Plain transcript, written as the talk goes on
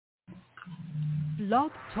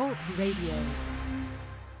Blog Talk Radio.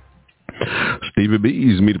 Stevie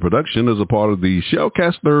B's Media Production is a part of the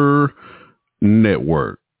Shellcaster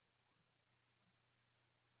Network.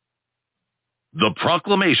 The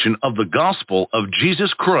proclamation of the gospel of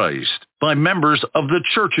Jesus Christ by members of the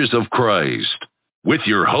Churches of Christ. With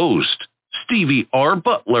your host, Stevie R.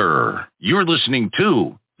 Butler. You're listening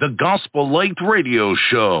to the Gospel Light Radio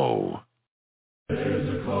Show.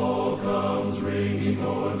 There's a call comes ringing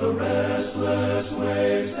o'er the restless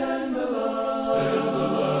waves. Send the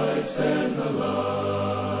light, send the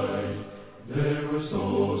light. There are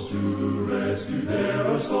souls to rescue, there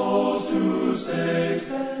are souls to save.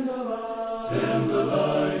 Send the light, send the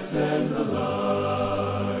light, send the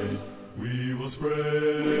light. We will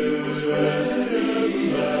spread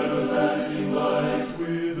the everlasting light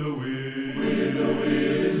with the wind,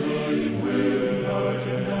 leading with heart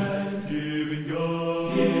and hand, giving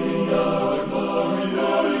God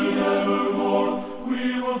glory evermore.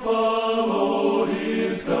 We will follow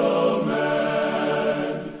His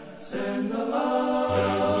command. Send the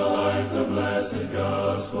light, the blessed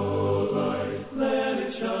gospel light. Let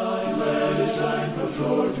it shine from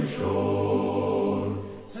shore to shore.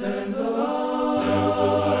 Send the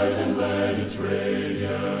light, and let its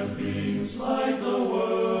radiant beams light the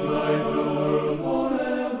world forevermore.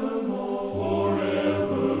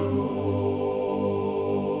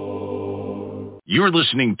 You're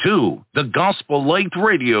listening to the Gospel Light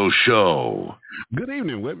Radio Show. Good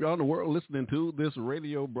evening, wherever you're in the world listening to this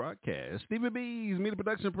radio broadcast. Stevie B's Media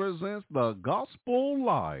Production presents the Gospel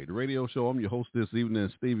Light Radio Show. I'm your host this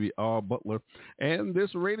evening, Stevie R. Butler, and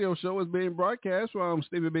this radio show is being broadcast from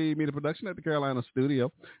Stevie B Media Production at the Carolina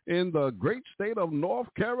studio in the great state of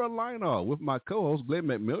North Carolina with my co-host Glenn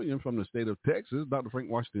McMillian from the state of Texas, Dr. Frank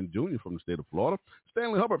Washington Jr. from the state of Florida,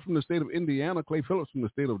 Stanley Hubbard from the state of Indiana, Clay Phillips from the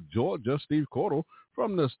state of Georgia, Steve Cordell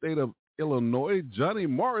from the state of Illinois, Johnny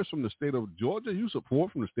Morris from the state of Georgia, Yusuf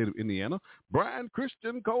Ford from the state of Indiana, Brian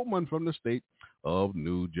Christian Coleman from the state of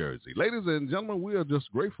New Jersey. Ladies and gentlemen, we are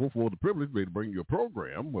just grateful for the privilege to bring you a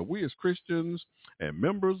program where we as Christians and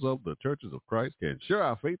members of the Churches of Christ can share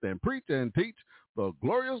our faith and preach and teach the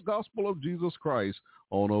glorious gospel of Jesus Christ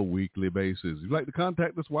on a weekly basis. If you'd like to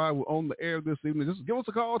contact us while we're on the air this evening, just give us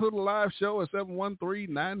a call to the live show at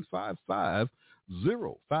 713-955-0508,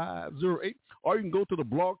 or you can go to the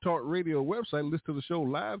Blog Talk Radio website and listen to the show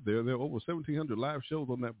live there. There are over 1,700 live shows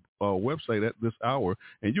on that website at this hour,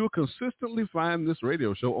 and you'll consistently find this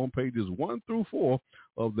radio show on pages 1 through 4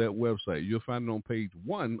 of that website. You'll find it on page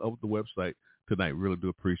 1 of the website tonight. Really do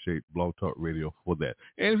appreciate Blog Talk Radio for that.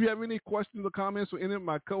 And if you have any questions or comments for any of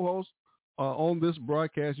my co-hosts on this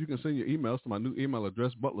broadcast, you can send your emails to my new email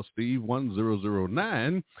address,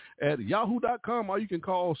 butlersteve1009 at yahoo.com, or you can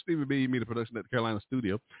call Stevie B Media Production at the Carolina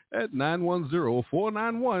studio at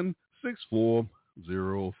 910-491-6405.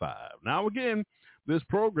 Now, again, this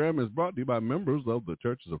program is brought to you by members of the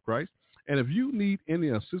Churches of Christ. And if you need any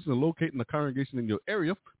assistance in locating the congregation in your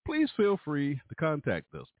area, please feel free to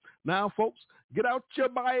contact us. Now, folks, get out your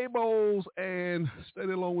Bibles and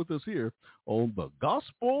study along with us here on the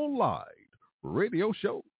Gospel Light Radio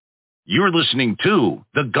Show. You're listening to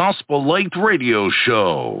the Gospel Light Radio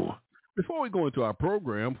Show. Before we go into our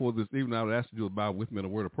program for this evening, I would ask you to bow with me in a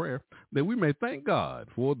word of prayer that we may thank God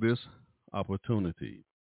for this opportunity.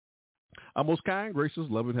 Our most kind, gracious,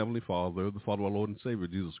 loving Heavenly Father, the Father of our Lord and Savior,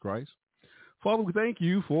 Jesus Christ. Father, we thank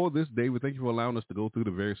you for this day. We thank you for allowing us to go through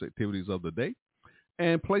the various activities of the day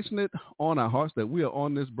and placing it on our hearts that we are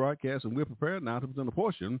on this broadcast and we're prepared now to present a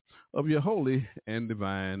portion of your holy and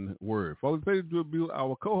divine word. Father, we pray that you will be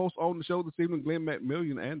our co-hosts on the show this evening, Glenn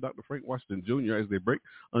McMillian and Dr. Frank Washington Jr., as they break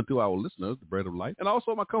unto our listeners the bread of life. And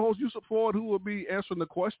also my co-host, Yusuf Ford, who will be answering the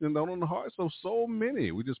question that on the hearts of so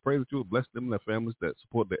many. We just pray that you will bless them and their families that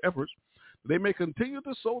support their efforts, that they may continue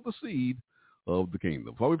to sow the seed of the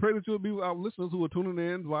kingdom. Father, we pray that you will be with our listeners who are tuning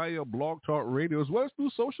in via Blog Talk Radio as well as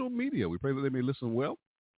through social media. We pray that they may listen well,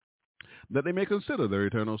 that they may consider their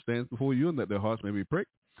eternal stance before you, and that their hearts may be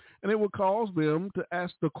pricked, and it will cause them to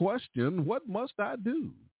ask the question, what must I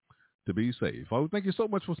do to be saved? Father, thank you so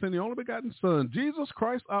much for sending your only begotten Son, Jesus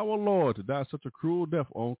Christ our Lord, to die such a cruel death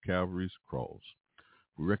on Calvary's cross.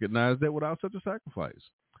 We recognize that without such a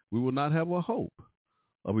sacrifice, we will not have a hope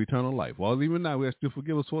of eternal life. Well, even now, we ask you to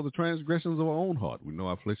forgive us for the transgressions of our own heart. We know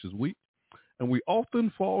our flesh is weak, and we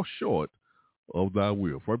often fall short of thy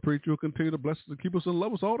will. For I pray that you will continue to bless us and keep us and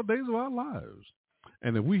love us all the days of our lives.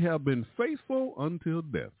 And if we have been faithful until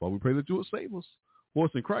death, Father, we pray that you will save us. For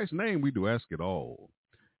us in Christ's name, we do ask it all.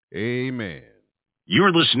 Amen.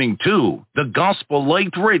 You're listening to the Gospel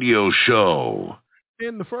Light Radio Show.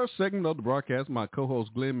 In the first segment of the broadcast, my co-host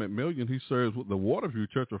Glenn McMillian, he serves with the Waterview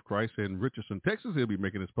Church of Christ in Richardson, Texas. He'll be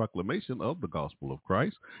making his proclamation of the gospel of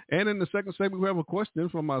Christ. And in the second segment, we have a question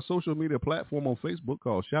from my social media platform on Facebook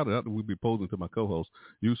called Shout It Out that we'll be posing to my co-host,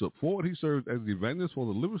 Yusuf Ford. He serves as the evangelist for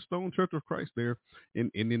the Livingstone Church of Christ there in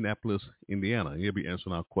Indianapolis, Indiana. He'll be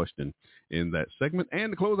answering our question in that segment.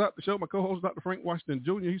 And to close out the show, my co-host, Dr. Frank Washington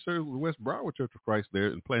Jr., he serves with the West Broward Church of Christ there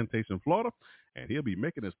in Plantation, Florida. And he'll be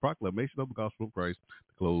making his proclamation of the gospel of Christ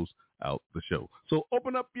to close out the show. So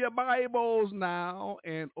open up your Bibles now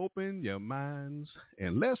and open your minds,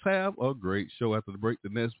 and let's have a great show. After the break, the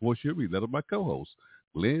next voice you'll be that of my co-host,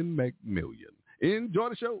 Glenn McMillian. Enjoy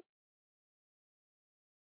the show.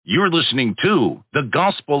 You're listening to the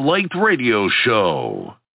Gospel Light Radio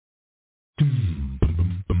Show. In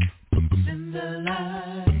the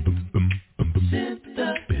light, sit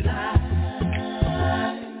the light.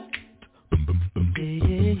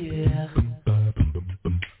 Yeah.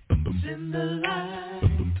 In the light,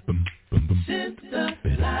 sit the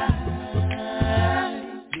light.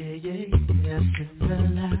 Yeah, in the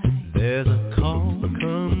light. There's a call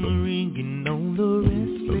come ringing on the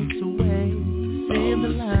restless way. In the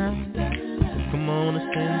light, come on and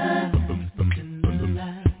stand the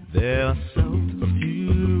light. There are souls to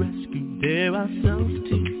rescue, there are souls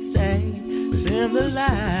to save. Send the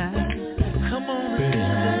light, come on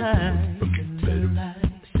and send the light.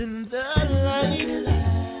 Send the light,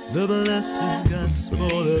 the blessed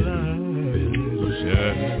gospel light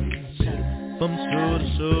shine from shore to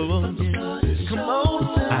shore. Come on,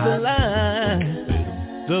 send the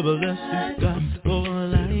light, the blessed gospel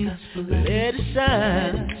light. Let it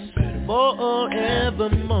shine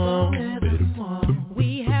forevermore.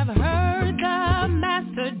 We have heard the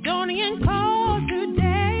Macedonian call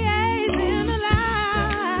today. Send the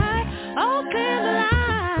light, oh send the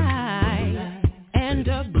light, and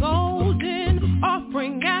a golden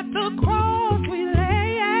offering at the cross we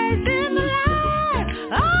lay. Send the light,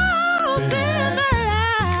 oh send the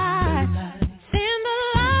light, send the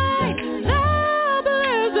light, the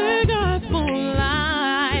blessed gospel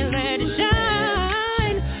light. Let it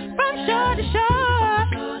shine from shore to shore.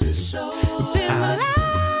 Send the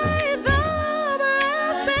light, the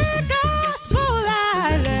blessed gospel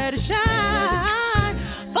light. Let it shine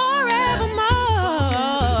forevermore.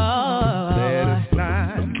 Let us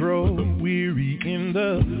not grow weary in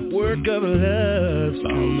the work of love.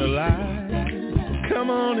 Send the light, come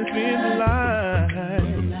on and send the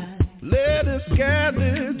light. Let us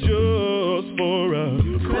gather just for a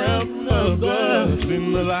crown of love.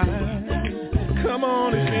 Send the light, come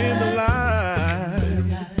on and send the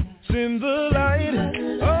light. Send the light,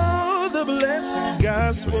 oh the blessed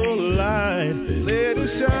gospel light. Let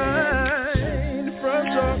it shine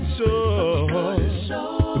from shore to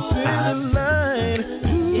shore. Send the light,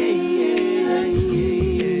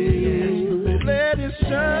 let it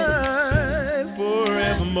shine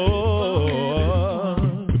forevermore.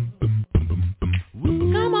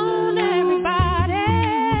 Come on, everybody.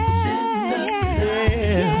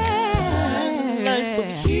 Light for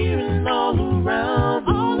hearing all around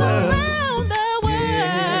the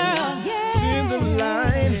world. Send the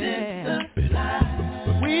light.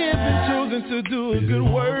 We have been chosen to do a good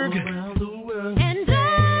work. And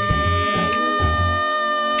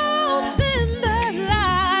send the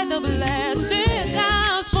light, the blessed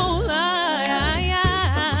gospel light.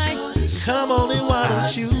 Come on and why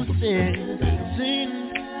don't you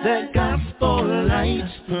sing that gospel light.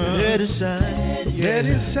 Let it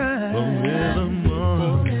shine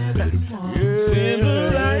forevermore. Send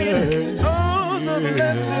the light, oh the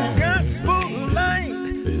blessed gospel light.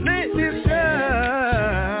 Let it shine,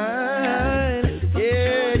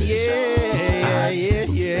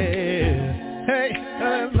 yeah. Hey,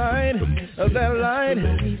 that light, that light, that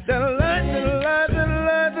light, that light, that light, that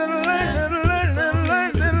light, that light, that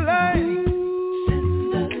light, that light.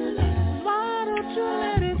 Why don't you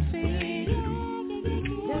let it see?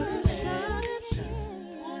 Let it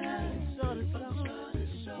shine.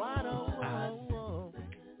 Why don't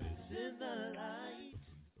send the light?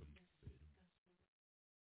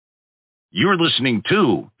 You're listening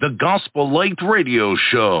to the Gospel Light Radio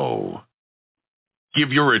Show.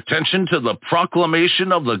 Give your attention to the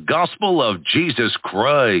proclamation of the gospel of Jesus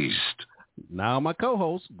Christ. Now my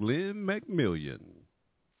co-host, Glenn McMillian.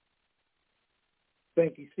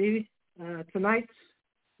 Thank you, Stevie. Tonight,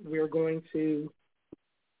 we're going to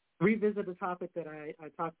revisit a topic that I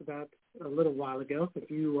talked about a little while ago. If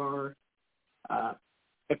you are a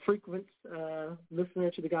frequent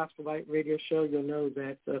listener to the Gospel Light Radio Show, you'll know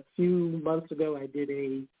that a few months ago I did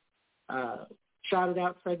a shouted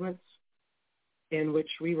out segment in which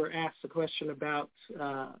we were asked a question about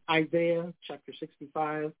Isaiah chapter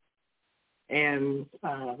 65 and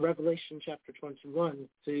Revelation chapter 21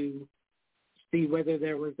 to see whether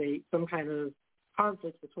there was some kind of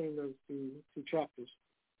conflict between those two chapters.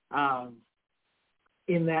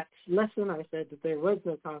 In that lesson, I said that there was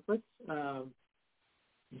no conflict, but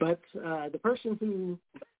the person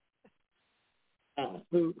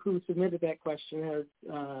who submitted that question has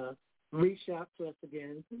reached out to us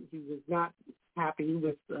again. He was not happy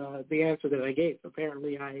with the answer that I gave.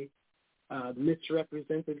 Apparently, I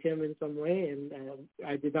misrepresented him in some way, and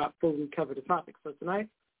I did not fully cover the topic. So tonight,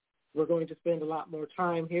 we're going to spend a lot more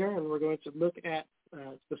time here, and we're going to look at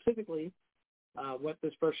specifically what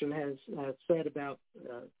this person has said about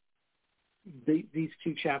these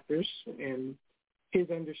two chapters and his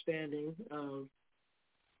understanding of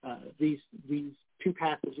these two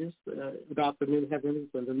passages about the new heavens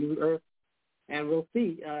and the new earth, and we'll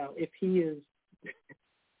see if he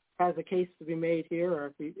has a case to be made here,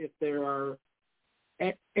 or if there are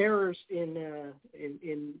errors in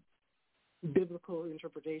biblical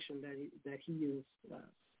interpretation that he is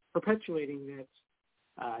perpetuating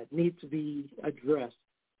that need to be addressed.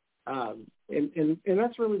 And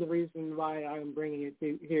that's really the reason why I'm bringing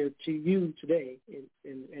it here to you today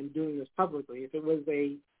and doing this publicly. If it was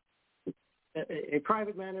a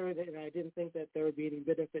private matter and I didn't think that there would be any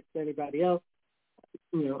benefit to anybody else,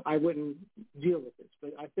 I wouldn't deal with this.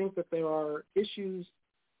 But I think that there are issues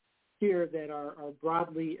here that are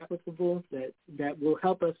broadly applicable that will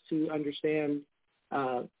help us to understand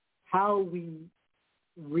how we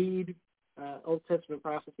read Old Testament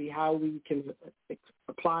prophecy, how we can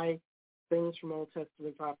apply things from Old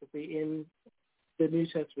Testament prophecy in the New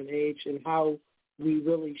Testament age, and how we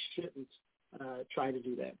really shouldn't try to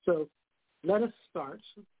do that. So let us start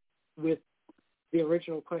with the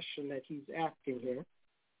original question that he's asking here.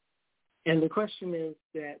 And the question is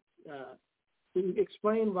that to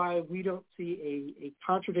explain why we don't see a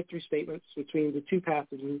contradictory statements between the two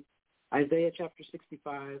passages, Isaiah chapter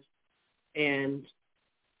 65 and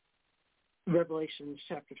Revelation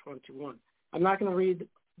chapter 21. I'm not going to read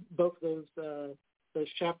both those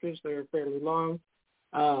chapters. They're fairly long,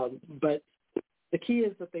 but the key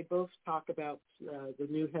is that they both talk about the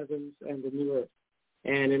new heavens and the new earth.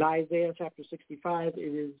 And in Isaiah chapter 65, it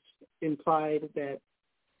is implied that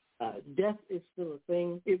death is still a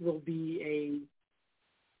thing. It will be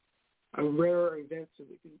a rarer event. So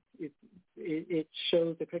it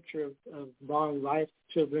shows a picture of long life,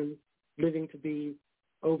 children living to be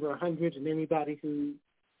over 100, and anybody who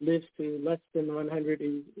lives to less than 100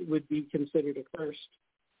 would be considered accursed,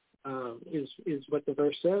 is what the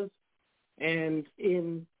verse says. And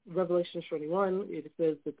in Revelation 21, it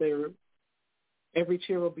says that every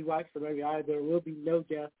tear will be wiped from every eye. There will be no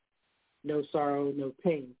death, no sorrow, no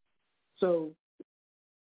pain. So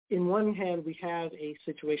in one hand, we have a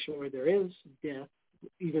situation where there is death,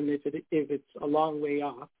 even if it's a long way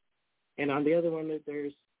off. And on the other one,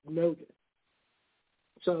 there's no death.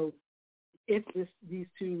 So if these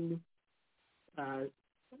two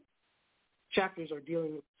chapters are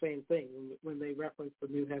dealing with the same thing when they reference the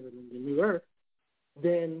new heaven and the new earth,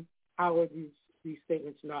 then how are these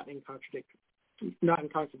statements not in contradiction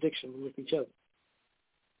with each other?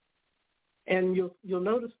 And you'll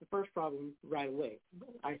notice the first problem right away.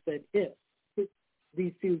 I said if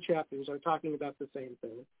these two chapters are talking about the same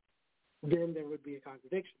thing, then there would be a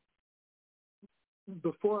contradiction.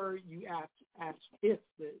 Before you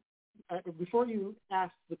before you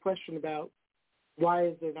ask the question about why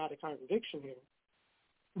is there not a contradiction here,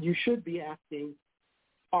 you should be asking,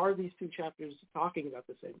 are these two chapters talking about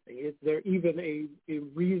the same thing? Is there even a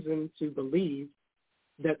reason to believe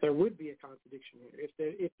that there would be a contradiction here?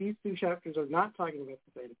 If these two chapters are not talking about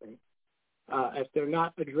the same thing, if they're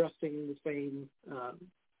not addressing the same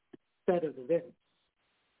set of events,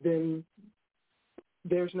 then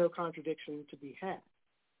there's no contradiction to be had.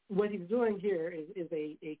 What he's doing here is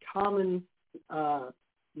a common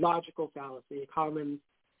logical fallacy, a common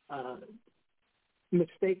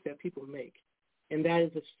mistake that people make, and that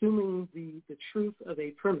is assuming the truth of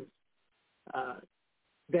a premise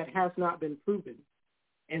that has not been proven,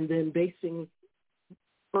 and then basing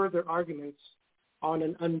further arguments on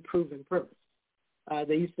an unproven premise.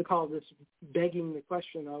 They used to call this begging the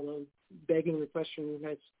question, although begging the question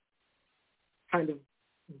has kind of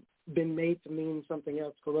been made to mean something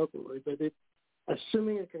else colloquially, but it's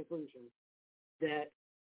assuming a conclusion that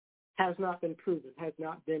has not been proven, has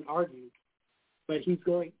not been argued, but he's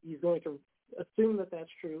going to assume that that's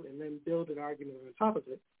true and then build an argument on top of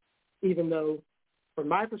it, even though, from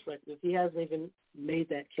my perspective, he hasn't even made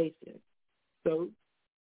that case yet. So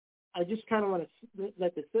I just kind of want to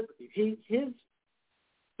let this sit with you. His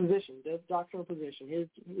position, the doctrinal position,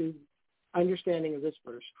 his understanding of this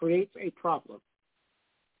verse creates a problem.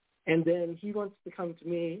 And then he wants to come to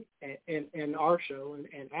me and our show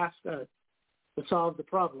and ask us to solve the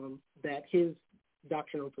problem that his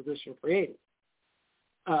doctrinal position created,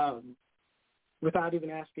 without even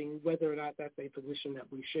asking whether or not that's a position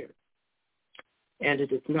that we share. And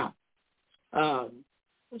it is not.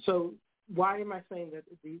 So why am I saying that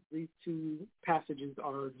these two passages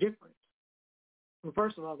are different? Well,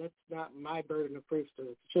 first of all, that's not my burden of proof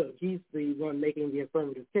to show. He's the one making the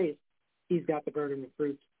affirmative case. He's got the burden of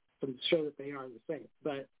proof to show that they are the same.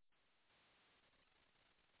 But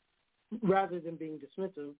rather than being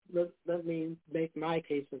dismissive, let me make my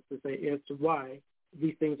case as to why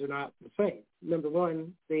these things are not the same. Number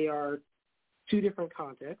one, they are two different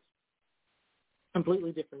contexts,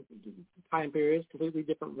 completely different time periods, completely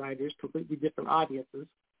different writers, completely different audiences.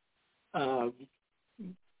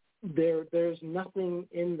 There's nothing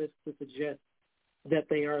in this to suggest that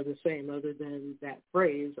they are the same other than that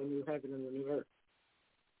phrase, a new heaven and a new earth.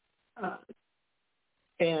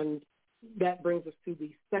 And that brings us to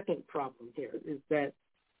the second problem here, is that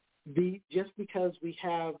just because we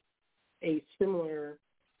have a similar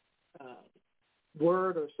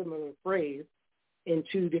word or similar phrase in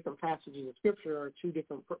two different passages of Scripture or two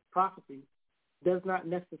different prophecies does not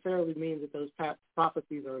necessarily mean that those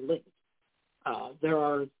prophecies are linked. There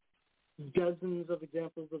are dozens of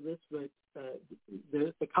examples of this, but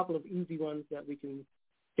there's a couple of easy ones that we can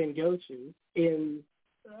go to. In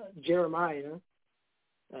Jeremiah,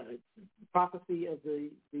 prophecy of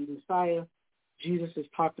the Messiah, Jesus is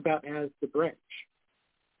talked about as the branch.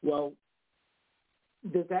 Well,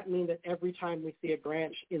 does that mean that every time we see a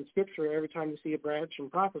branch in Scripture, every time we see a branch in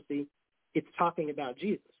prophecy, it's talking about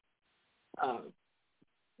Jesus?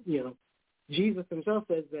 Jesus himself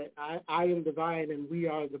says that I am the vine and we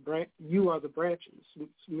are the you are the branches,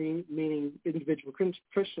 meaning individual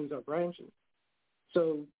Christians are branches.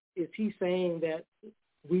 So is he saying that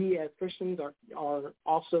we as Christians are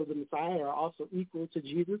also the Messiah, are also equal to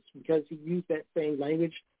Jesus because he used that same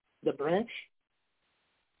language, the branch?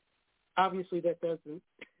 Obviously that doesn't,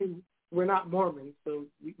 we're not Mormons, so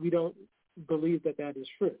we don't believe that is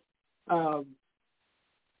true.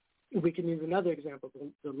 We can use another example,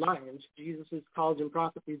 the lions. Jesus is called in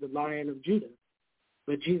prophecy the Lion of Judah.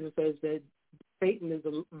 But Jesus says that Satan is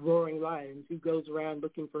a roaring lion who goes around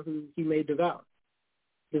looking for who he may devour.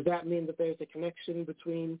 Does that mean that there's a connection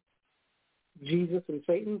between Jesus and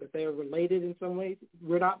Satan, that they are related in some way?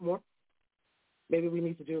 We're not more. Maybe we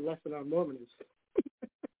need to do a lesson on Mormonism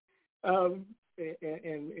and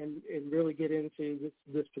really get into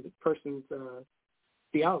this person's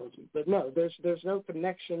theology. But no, there's no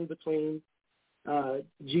connection between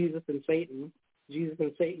Jesus and Satan. Jesus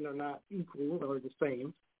and Satan are not equal or the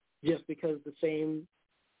same just because the same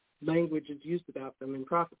language is used about them in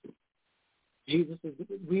prophecy.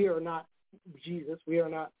 We are not Jesus. We are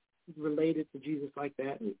not related to Jesus like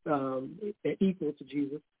that, equal to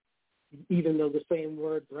Jesus, even though the same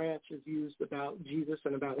word branch is used about Jesus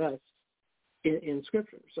and about us in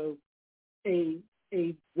Scripture. So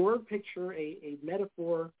a word picture, a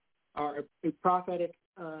metaphor, or a prophetic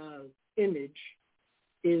image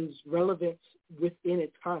is relevant within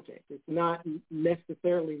its context. It's not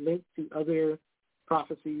necessarily linked to other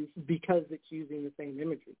prophecies because it's using the same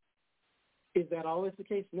imagery. Is that always the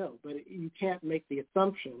case? No, but you can't make the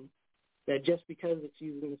assumption that just because it's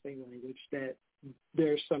using the same language that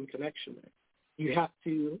there's some connection there. You have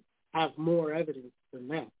to have more evidence than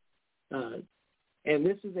that. And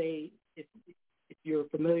this is if you're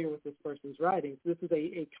familiar with this person's writings, this is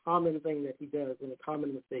a common thing that he does and a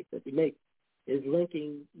common mistake that he makes, is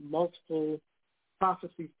linking multiple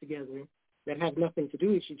prophecies together that have nothing to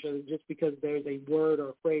do with each other just because there's a word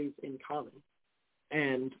or phrase in common.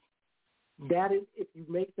 And that is, if you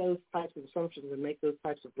make those types of assumptions and make those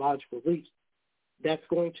types of logical leaps, that's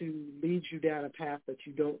going to lead you down a path that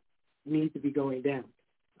you don't need to be going down.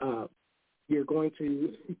 You're going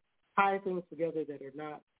to tie things together that are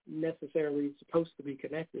not necessarily supposed to be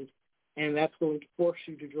connected, and that's going to force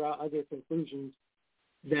you to draw other conclusions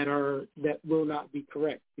that will not be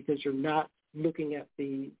correct because you're not looking at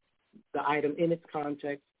the item in its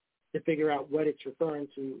context to figure out what it's referring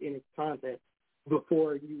to in its context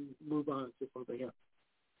before you move on to something else.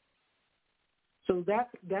 So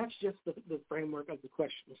that's just the framework of the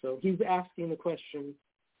question. So he's asking the question,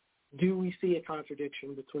 do we see a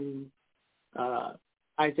contradiction between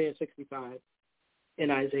Isaiah 65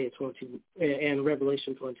 and Isaiah 20 and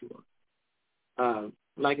Revelation 21?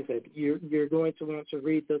 Like I said, you're going to want to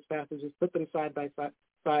read those passages, put them side by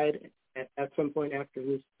side at some point after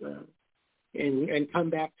this, and come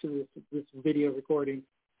back to this video recording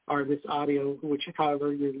or this audio, which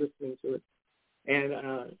however you're listening to it,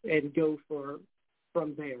 and go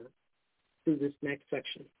from there to this next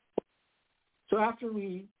section. So after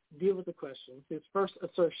we deal with the question, his first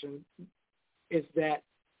assertion is that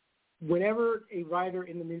whenever a writer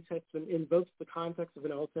in the New Testament invokes the context of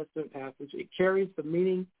an Old Testament passage, it carries the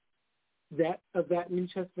meaning of that New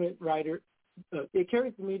Testament writer. It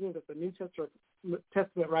carries the meaning that the New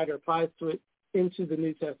Testament writer applies to it into the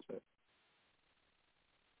New Testament.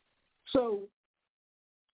 So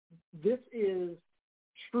this is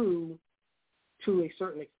true to a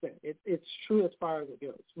certain extent. It's true as far as it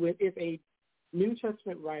goes. If a New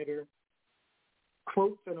Testament writer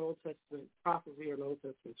quotes an Old Testament prophecy or an Old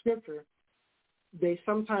Testament scripture, they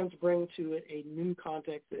sometimes bring to it a new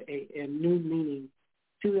context, a new meaning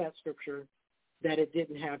to that scripture that it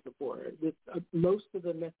didn't have before. Most of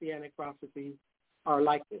the Messianic prophecies are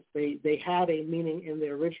like this. They had a meaning in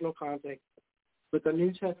their original context, but the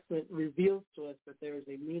New Testament reveals to us that there is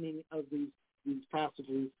a meaning of these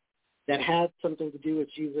passages that had something to do with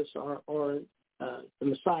Jesus or the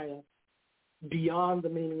Messiah beyond the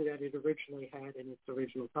meaning that it originally had in its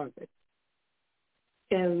original context.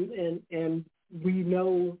 And we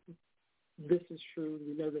know this is true.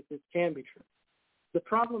 We know that this can be true. The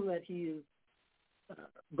problem that he is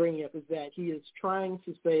bringing up is that he is trying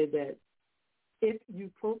to say that if you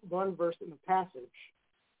quote one verse in the passage,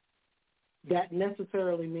 that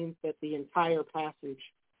necessarily means that the entire passage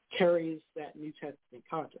carries that New Testament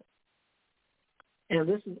context. And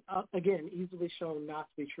this is, again, easily shown not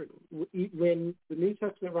to be true. When the New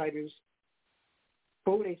Testament writers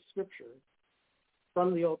quote a scripture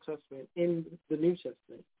from the Old Testament in the New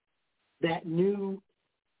Testament, that new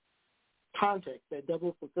context, that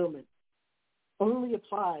double fulfillment, only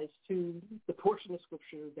applies to the portion of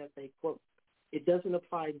scripture that they quote. It doesn't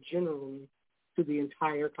apply generally to the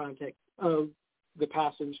entire context of the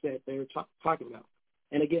passage that they're talking about.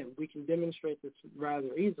 And again, we can demonstrate this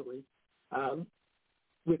rather easily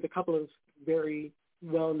with a couple of very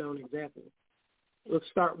well-known examples. Let's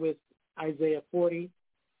start with Isaiah 40,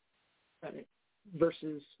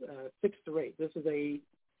 verses 6 through 8.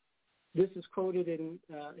 This is quoted in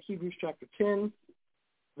Hebrews chapter 10,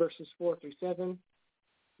 verses 4 through 7,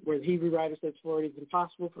 where the Hebrew writer says, "For it is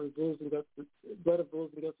impossible for the blood of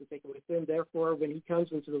bulls and goats to take away sin. Therefore, when he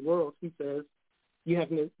comes into the world, he says, you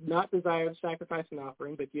have not desired sacrifice and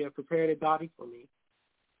offering, but you have prepared a body for me.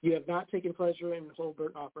 You have not taken pleasure in whole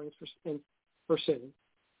burnt offerings for sin."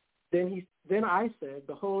 Then I said,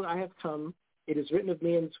 "Behold, I have come. It is written of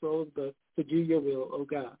me in the scroll of the book to do your will, O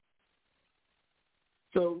God."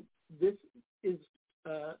 So this is,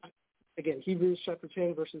 again, Hebrews chapter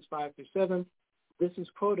 10, verses 5 through 7. This is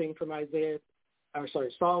quoting from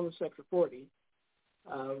Psalms chapter 40,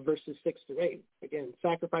 verses 6 through 8. Again,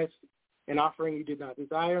 sacrifice and offering you did not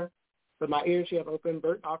desire, but my ears you have opened,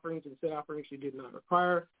 burnt offerings and sin offerings you did not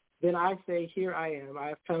require. Then I say, here I am, I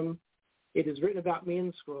have come. It is written about me in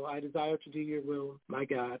the scroll. I desire to do your will, my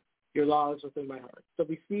God. Your law is within my heart. So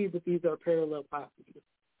we see that these are parallel passages.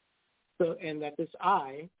 So, and that this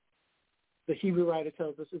I, the Hebrew writer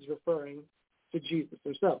tells us, is referring to Jesus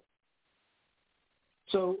himself.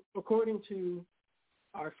 So according to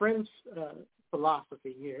our friend's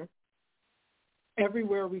philosophy here,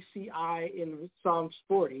 everywhere we see I in Psalms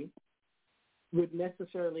 40 would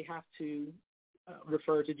necessarily have to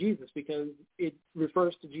refer to Jesus, because it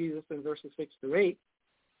refers to Jesus in verses 6 through 8.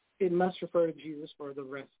 It must refer to Jesus for the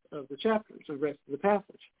rest of the chapters, the rest of the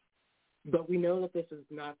passage. But we know that this is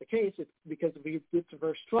not the case. It's because if we get to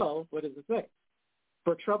verse 12, what does it say?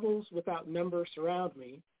 "For troubles without number surround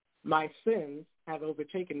me. My sins have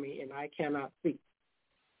overtaken me, and I cannot see."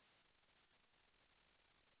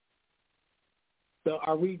 So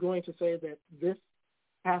are we going to say that this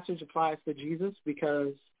passage applies to Jesus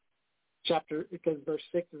because verse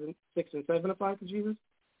 6 and 7 apply to Jesus?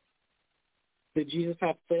 Did Jesus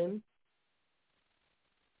have sin?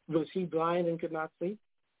 Was he blind and could not see?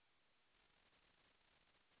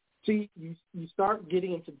 See, you start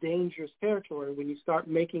getting into dangerous territory when you start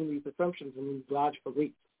making these assumptions and these logical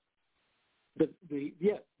leaps.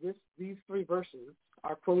 These three verses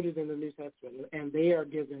are quoted in the New Testament, and they are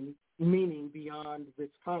given meaning beyond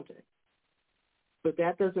this context. But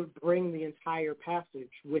that doesn't bring the entire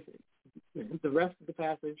passage with it. The rest of the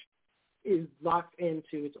passage is locked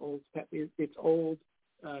into its old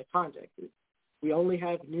context. We only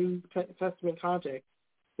have New Testament context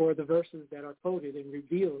for the verses that are quoted and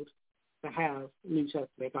revealed to have New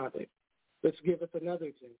Testament context. Let's give us another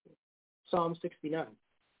example. Psalm 69.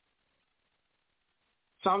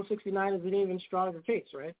 Psalm 69 is an even stronger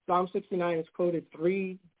case, right? Psalm 69 is quoted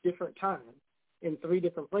 3 different times in 3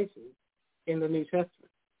 different places in the New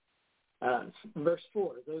Testament. Verse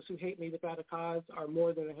 4, those who hate me without a cause are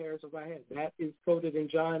more than the hairs of my head. That is quoted in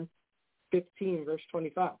John 15, verse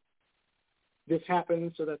 25. This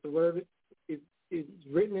happened so that the word is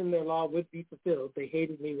written in their law would be fulfilled. They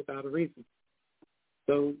hated me without a reason.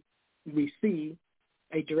 So we see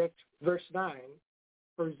a direct verse 9,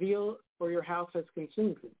 for zeal for your house has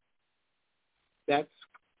consumed me. That's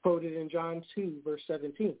quoted in John 2, verse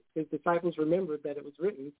 17. His disciples remembered that it was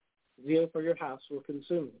written, zeal for your house will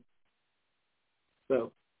consume me.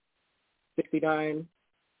 So 69,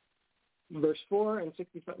 verse 4, and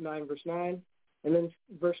 69, verse 9, and then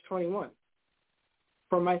verse 21.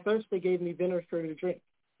 For my thirst they gave me vinegar to drink.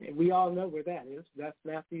 And we all know where that is. That's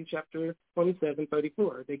Matthew chapter 27,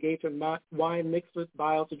 34. They gave him wine mixed with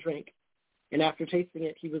bile to drink, and after tasting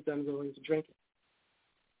it, he was unwilling to drink it.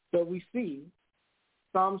 So we see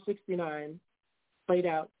Psalm 69 played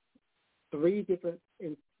out in three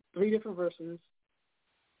different verses,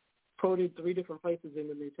 quoted three different places in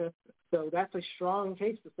the New Testament. So that's a strong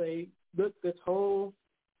case to say, look, this whole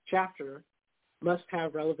chapter must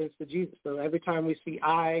have relevance to Jesus. So every time we see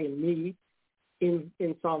I and me in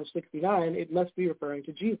Psalm 69, it must be referring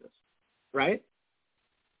to Jesus, right?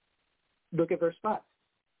 Look at verse 5.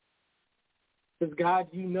 It says, God,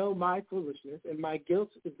 you know my foolishness, and my guilt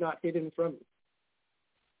is not hidden from you.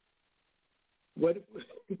 What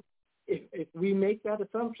if we make that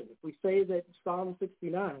assumption, if we say that Psalm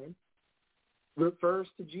 69 refers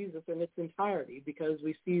to Jesus in its entirety because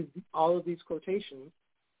we see all of these quotations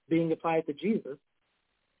being applied to Jesus,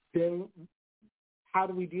 then how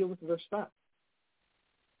do we deal with verse 5?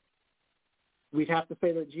 We'd have to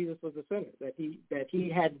say that Jesus was a sinner, that he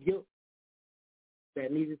had guilt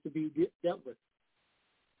that needed to be dealt with.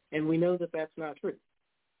 And we know that that's not true.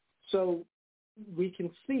 So we can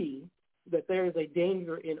see that there is a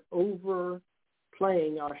danger in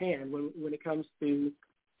overplaying our hand when it comes to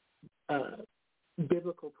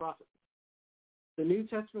biblical prophecy. The New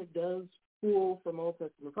Testament does pull from Old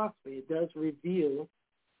Testament prophecy. It does reveal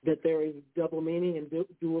that there is double meaning and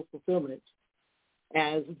dual fulfillment,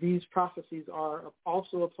 as these prophecies are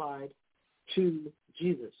also applied to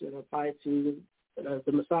Jesus and applied to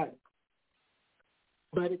the Messiah.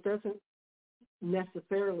 But it doesn't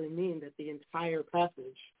necessarily mean that the entire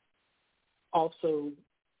passage also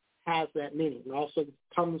has that meaning. It also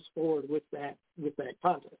comes forward with that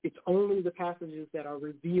context. It's only the passages that are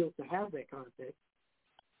revealed to have that context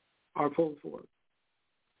are pulled forward.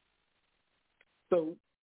 So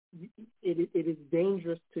it is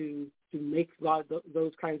dangerous to make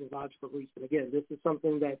those kinds of logical leaps. And again, this is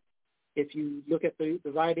something that if you look at the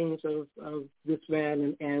writings of this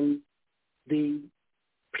man and the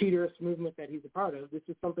Peterist movement that he's a part of, this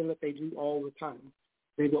is something that they do all the time.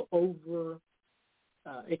 They will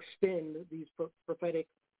extend these prophetic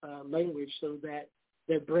language so that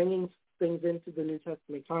they're bringing things into the New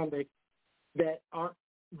Testament context that aren't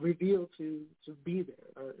revealed to be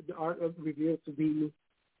there or aren't revealed to be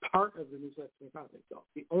part of the New Testament context. So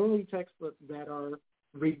the only texts that are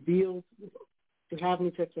revealed to have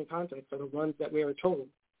New Testament context are the ones that we are told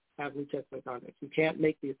have New Testament context. You can't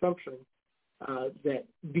make the assumption that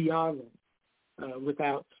beyond them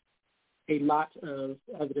without a lot of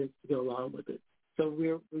evidence to go along with it. So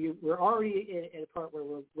we're already at a part where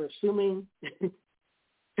we're assuming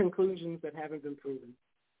conclusions that haven't been proven.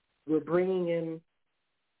 We're bringing in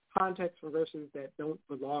context for verses that don't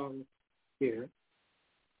belong here.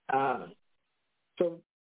 So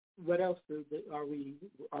what else are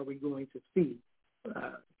we going to see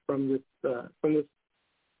from this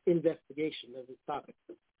investigation of this topic?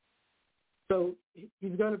 So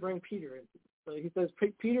he's going to bring Peter into it. So he says,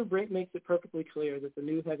 Peter makes it perfectly clear that the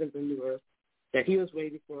new heavens and new earth that he was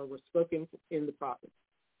waiting for was spoken in the prophets.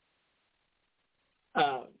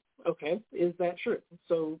 Okay, is that true?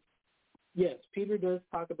 So, yes, Peter does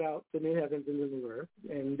talk about the new heavens and the new earth,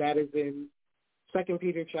 and that is in 2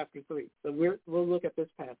 Peter chapter 3. So we'll look at this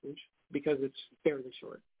passage because it's fairly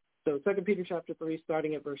short. So 2 Peter chapter 3,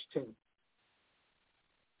 starting at verse 10.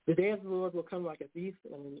 The day of the Lord will come like a thief,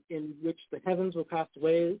 in which the heavens will pass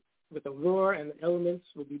away with a roar, and the elements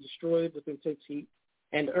will be destroyed with intense heat,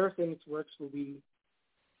 and the earth and its works will be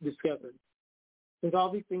discovered. Since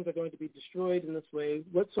all these things are going to be destroyed in this way,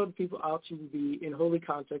 what sort of people ought you to be in holy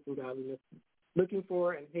conduct and godliness, looking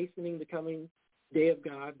for and hastening the coming day of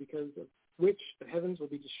God, because of which the heavens will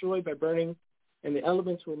be destroyed by burning, and the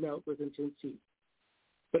elements will melt with intense heat.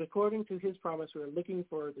 But according to his promise, we are looking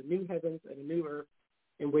for the new heavens and a new earth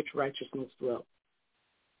in which righteousness dwells.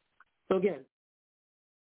 So again,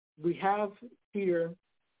 we have Peter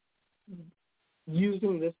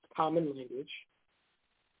using this common language,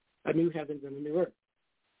 a new heavens and a new earth.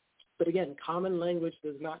 But again, common language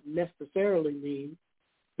does not necessarily mean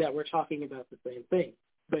that we're talking about the same thing.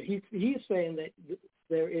 But he's saying that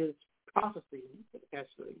there is prophecy,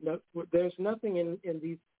 actually. No, there's nothing in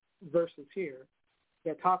these verses here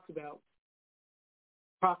that talks about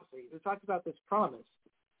prophecy. It talks about this promise.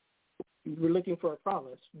 We're looking for a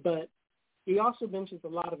promise, but he also mentions a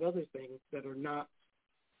lot of other things that are not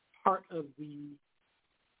part of the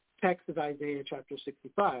text of Isaiah chapter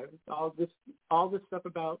 65. All this stuff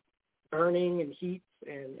about burning and heat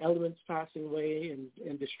and elements passing away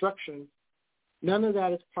and destruction, none of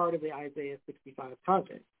that is part of the Isaiah 65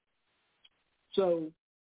 context. So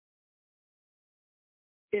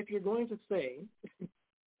if you're going to say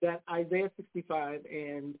that Isaiah 65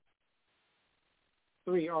 and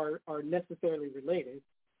 3 are necessarily related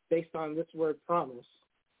based on this word promise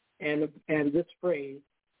and this phrase,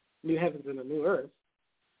 new heavens and a new earth,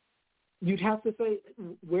 you'd have to say,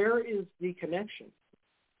 where is the connection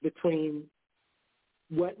between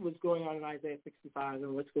what was going on in Isaiah 65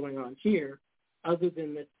 and what's going on here other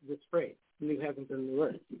than this phrase, new heavens and new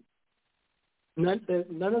earth?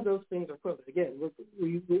 None of those things are quoted. Again,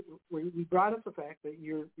 we brought up the fact that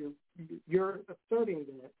you're asserting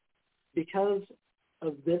that because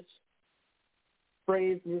of this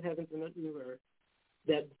phrase, new heavens and new earth,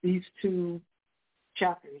 that these two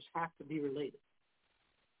chapters have to be related.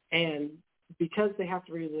 And because they have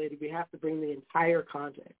to be related, we have to bring the entire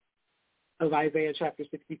context of Isaiah chapter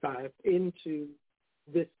 65 into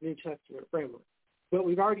this New Testament framework. But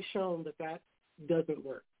we've already shown that doesn't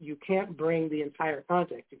work. You can't bring the entire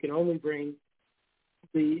context. You can only bring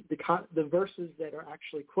the verses that are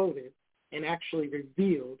actually quoted and actually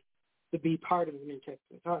revealed to be part of the New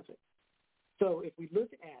Testament context. So if we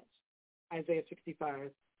look at Isaiah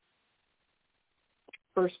 65,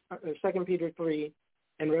 2 Peter 3,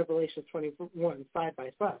 and Revelation 21 side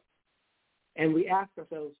by side, and we ask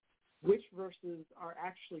ourselves which verses are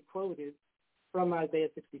actually quoted from Isaiah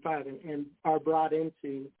 65 and are brought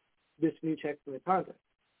into this New Testament context.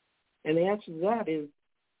 And the answer to that is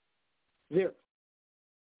 0.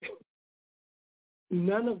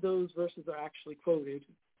 None of those verses are actually quoted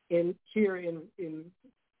in 2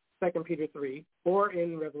 Peter 3 or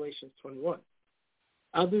in Revelation 21.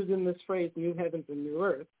 Other than this phrase, new heavens and new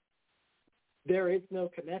earth, there is no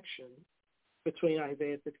connection between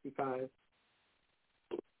Isaiah 65,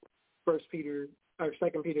 2 Peter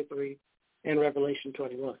 3, and Revelation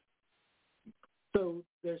 21. So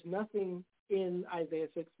there's nothing in Isaiah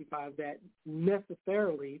 65 that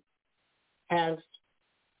necessarily has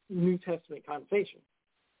New Testament connotation,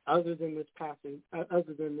 other than this passage,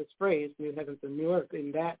 other than this phrase, new heavens and new earth.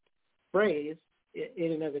 And that phrase,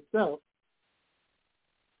 in and of itself,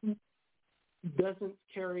 doesn't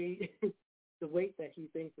carry the weight that he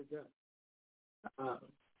thinks it does.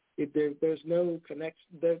 There's no connection.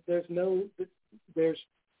 There's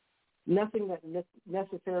nothing that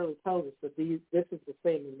necessarily tells us that this is the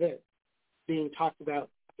same event being talked about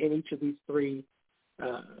in each of these three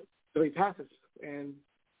passages. And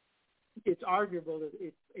it's arguable that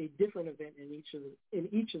it's a different event in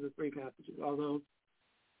each of the three passages, although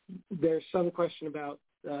there's some question about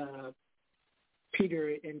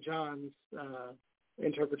Peter and John's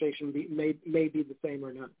interpretation may be the same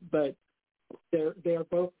or not, but they are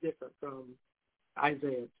both different from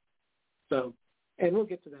Isaiah. So, and we'll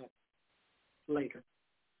get to that later.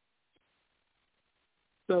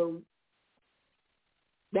 So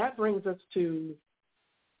that brings us to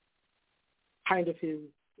kind of his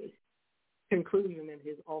conclusion and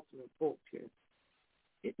his ultimate point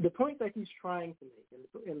here. The point that he's trying to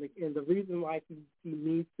make, and the reason why he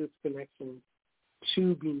needs this connection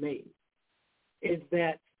to be made, is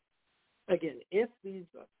that, again, if these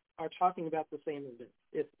are talking about the same event,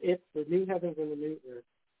 if the new heavens and the new earth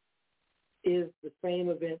is the same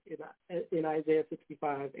event in Isaiah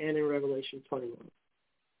 65 and in Revelation 21,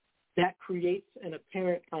 that creates an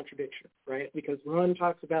apparent contradiction, right? Because one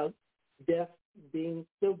talks about death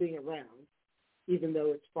still being around, even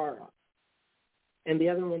though it's far off. And the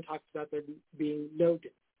other one talks about there being no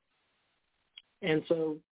death. And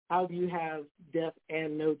so how do you have death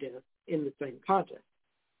and no death in the same context?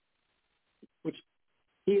 Which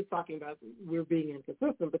he is talking about, we're being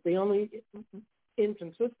inconsistent, but the only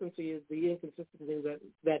inconsistency is the inconsistency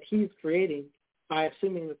that he's creating by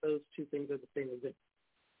assuming that those two things are the same event.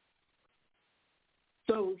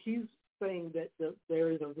 So he's saying that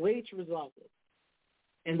there is a way to resolve this.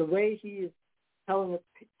 And the way he is telling us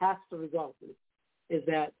has to resolve this is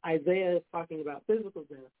that Isaiah is talking about physical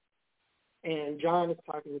death and John is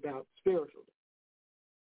talking about spiritual death,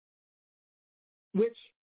 which,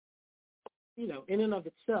 in and of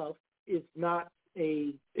itself is not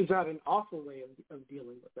an awful way of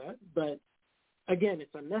dealing with that, but again,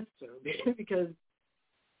 it's unnecessary because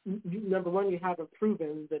number one, you haven't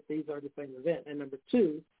proven that these are the same event, and number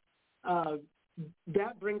two,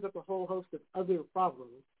 that brings up a whole host of other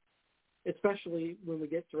problems, especially when we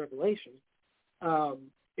get to Revelation.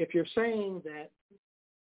 If you're saying that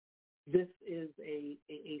this is a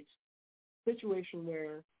situation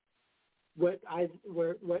where what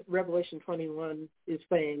Revelation 21 is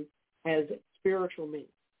saying has spiritual meaning,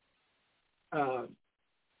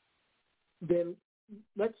 then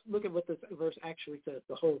let's look at what this verse actually says,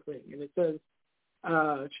 the whole thing. And it says,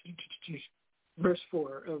 verse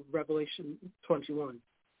 4 of Revelation 21,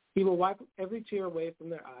 he will wipe every tear away from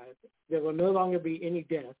their eyes. There will no longer be any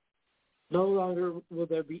death. No longer will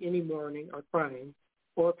there be any mourning or crying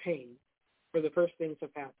or pain, for the first things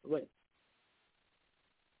have passed away.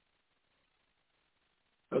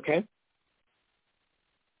 Okay?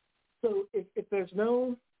 So if there's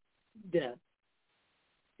no death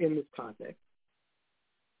in this context,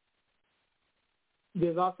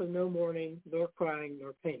 there's also no mourning, nor crying,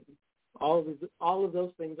 nor pain. All of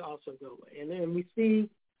those things also go away. And then we see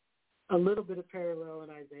a little bit of parallel in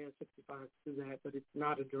Isaiah 65 to that, but it's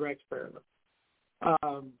not a direct parallel.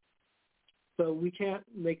 So we can't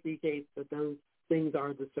make the case that those things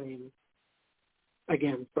are the same,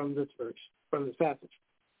 again, from this verse, from this passage.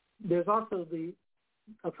 There's also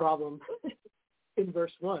a problem in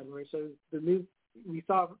verse 1 where it says, we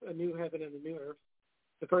saw a new heaven and a new earth.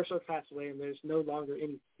 The first earth passed away, and there's no longer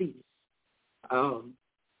any sea. And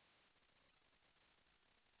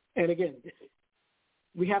again,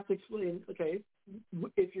 we have to explain, okay,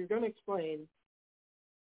 if you're going to explain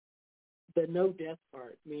the no death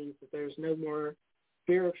part means that there's no more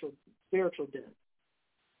spiritual death.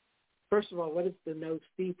 First of all, what does the no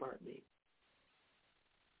sea part mean?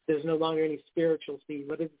 There's no longer any spiritual sea.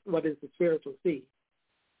 What is the spiritual sea?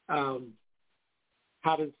 How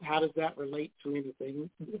does that relate to anything?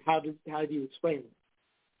 How do you explain it?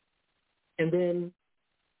 And then,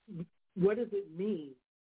 what does it mean?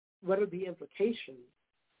 What are the implications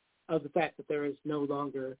of the fact that there is no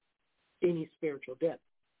longer any spiritual death?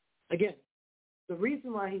 Again, the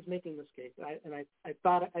reason why he's making this case,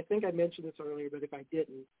 I think I mentioned this earlier, but if I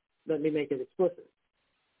didn't, let me make it explicit.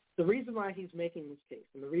 The reason why he's making this case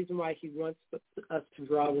and the reason why he wants us to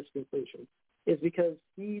draw this conclusion is because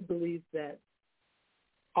he believes that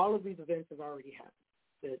all of these events have already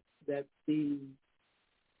happened, that the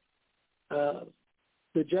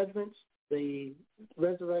judgments, the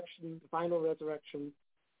resurrection, the final resurrection,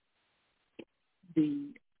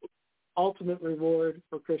 the ultimate reward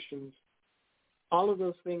for Christians, all of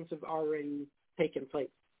those things have already taken place.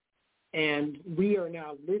 And we are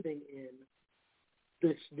now living in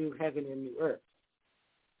this new heaven and new earth.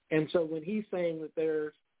 And so when he's saying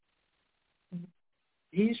that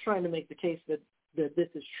he's trying to make the case that this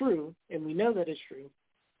is true, and we know that is true,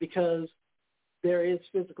 because there is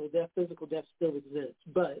physical death. Physical death still exists,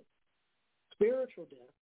 but spiritual death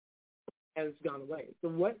has gone away. So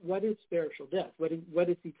what is spiritual death? What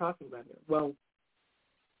is he talking about here? Well,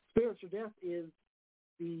 spiritual death is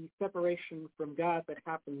the separation from God that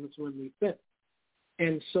happens when we sin.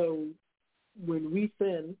 And so when we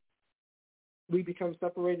sin, we become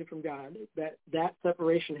separated from God. That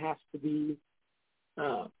separation has to be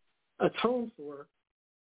atoned for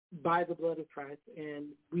by the blood of Christ. And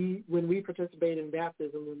when we participate in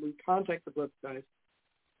baptism, when we contact the blood of Christ,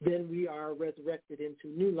 then we are resurrected into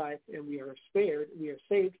new life, and we are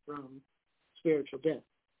saved from spiritual death.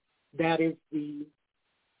 That is the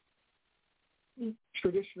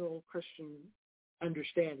traditional Christian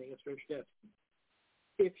understanding of spiritual death.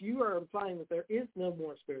 If you are implying that there is no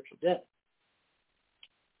more spiritual death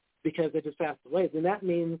because it has passed away, then that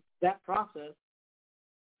means that process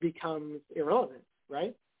becomes irrelevant,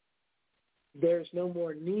 right? There's no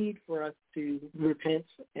more need for us to repent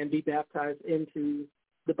and be baptized into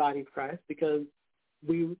the body of Christ because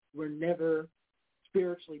we were never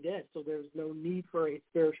spiritually dead, so there's no need for a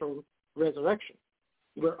spiritual resurrection.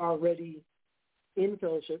 We're already in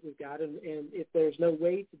fellowship with God, and if there's no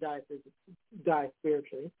way to die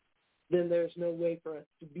spiritually, then there's no way for us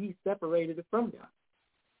to be separated from God.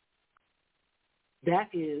 That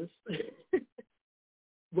is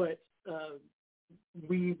what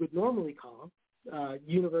we would normally call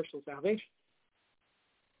universal salvation.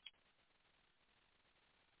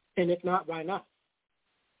 And if not, why not?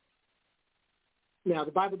 Now,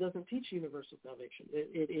 the Bible doesn't teach universal salvation.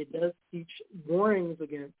 It does teach warnings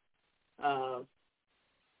against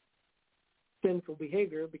sinful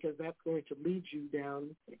behavior, because that's going to lead you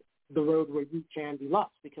down the road where you can be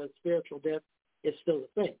lost, because spiritual death is still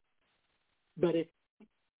a thing. But if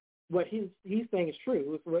what he's saying is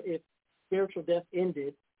true. If spiritual death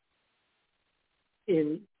ended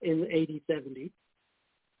in AD 70,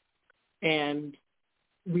 and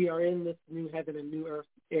we are in this new heaven and new earth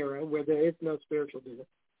era where there is no spiritual death,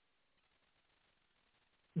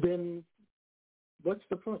 then what's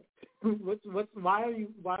the point? Why are you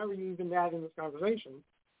even having this conversation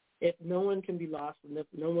if no one can be lost and if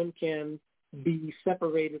no one can be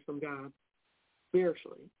separated from God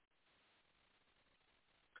spiritually?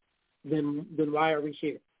 Then why are we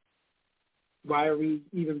here? Why are we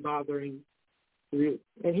even bothering you?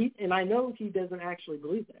 And I know he doesn't actually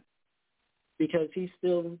believe that, because he's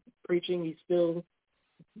still preaching, he's still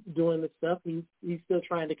doing this stuff, he's still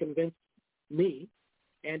trying to convince me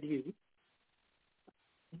and you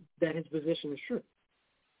that his position is true,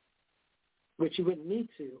 which he wouldn't need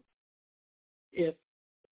to if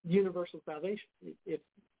universal salvation, if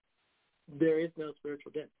there is no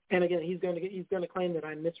spiritual death. And again, he's going to claim that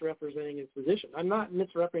I'm misrepresenting his position. I'm not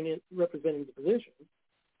misrepresenting the position.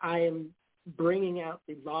 I am bringing out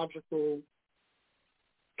the logical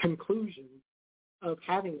conclusion of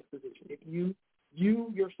having this position. If you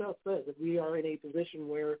yourself said that we are in a position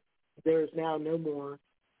where there is now no more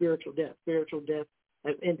spiritual death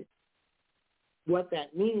has ended. What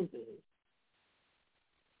that means is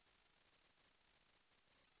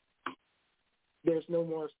there's no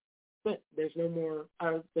more sin. There's no more,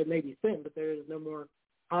 there may be sin, but there is no more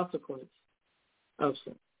consequence of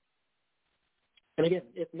sin. And again,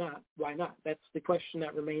 if not, why not? That's the question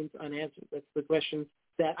that remains unanswered. That's the question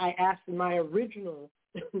that I asked in my original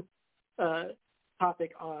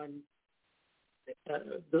topic on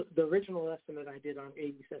the original lesson that I did on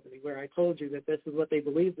AD 70, where I told you that this is what they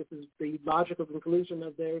believe, this is the logical conclusion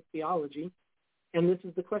of their theology, and this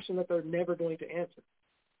is the question that they're never going to answer.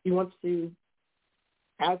 He wants to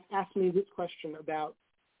ask me this question about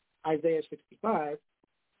Isaiah 65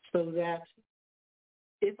 so that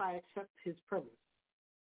if I accept his premise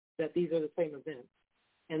that these are the same events,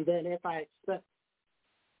 and then if I accept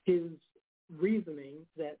his reasoning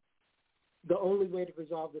that the only way to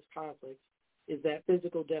resolve this conflict is that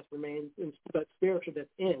physical death remains but spiritual death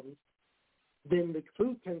ends, then the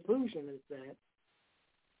conclusion is that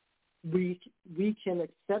we can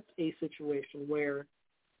accept a situation where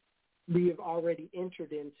we have already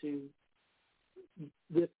entered into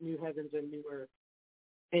this new heavens and new earth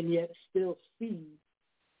and yet still see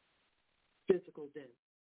physical death.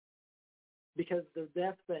 Because the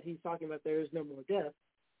death that he's talking about, there is no more death,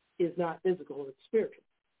 is not physical, it's spiritual.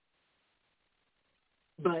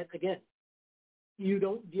 But again, you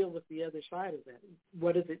don't deal with the other side of that.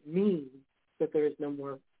 What does it mean that there is no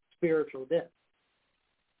more spiritual death?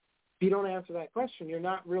 If you don't answer that question, you're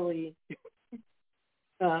not really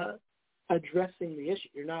addressing the issue.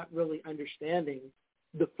 You're not really understanding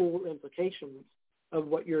the full implications of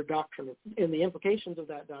what your doctrine is. And the implications of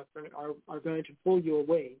that doctrine are going to pull you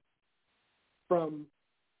away from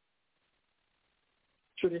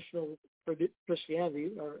traditional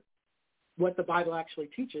Christianity, or what the Bible actually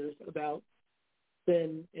teaches about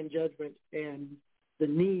sin and judgment and the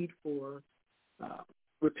need for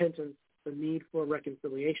repentance, the need for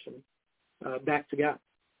reconciliation back to God.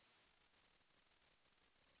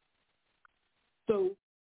 So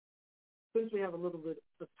since we have a little bit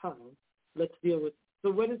of time, let's deal with,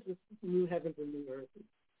 so what is this new heavens and new earth?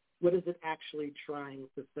 What is it actually trying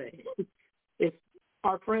to say? If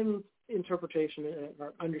our friend's interpretation,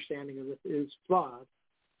 our understanding of this is flawed,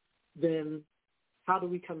 then how do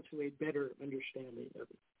we come to a better understanding of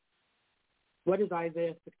it? What is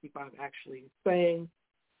Isaiah 65 actually saying?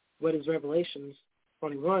 What is Revelations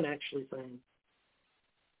 21 actually saying?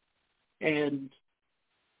 And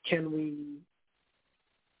can we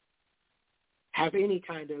have any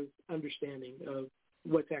kind of understanding of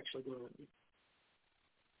what's actually going on?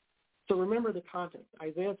 So remember the context.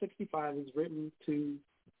 Isaiah 65 is written to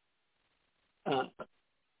the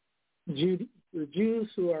Jews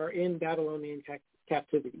who are in Babylonian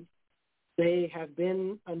captivity. They have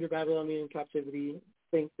been under Babylonian captivity. I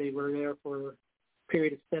think they were there for a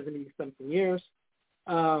period of 70-something years.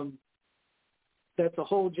 That's a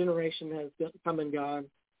whole generation has come and gone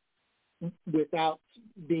without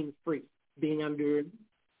being free, being under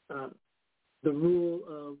the rule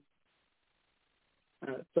of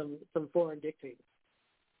some foreign dictators.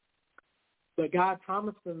 But God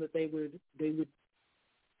promised them that they would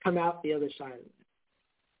come out the other side of it.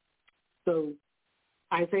 So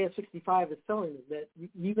Isaiah 65 is telling us that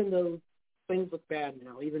even though things look bad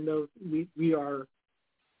now, even though we are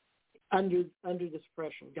under this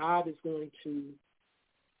oppression, God is going to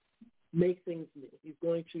make things new. You're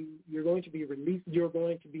going to be released. You're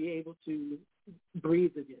going to be able to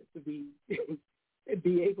breathe again, to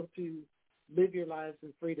be able to lives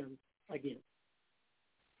in freedom again.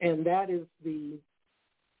 And that is the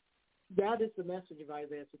message of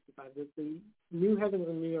Isaiah 65, that the new heavens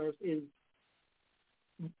and new earth is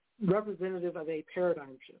representative of a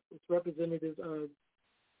paradigm shift. It's representative of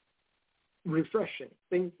refreshing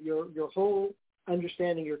things. Your whole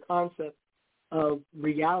understanding, your concept of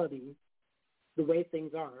reality, the way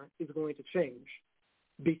things are, is going to change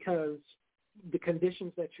because the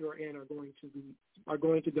conditions that you're in are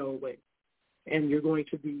going to go away, and you're going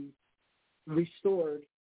to be restored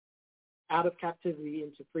out of captivity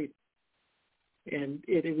into freedom. And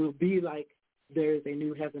it will be like there is a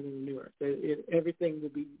new heaven and a new earth. Everything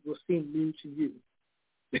will seem new to you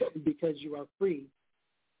because you are free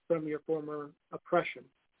from your former oppression.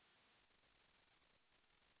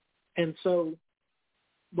 And so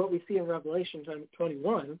what we see in Revelation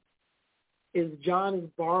 21 is John is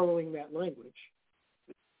borrowing that language.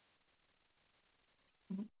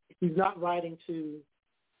 He's not writing to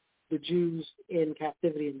the Jews in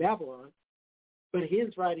captivity in Babylon, but he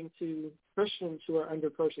is writing to Christians who are under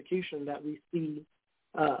persecution that we see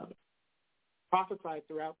prophesied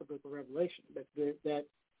throughout the book of Revelation, that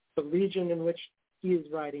the region in which he is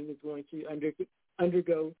writing is going to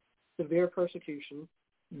undergo severe persecution.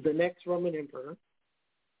 The next Roman emperor,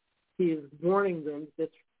 he is warning them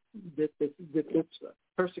that this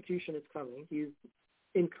persecution is coming. He's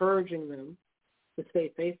encouraging them to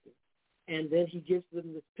stay faithful. And then he gives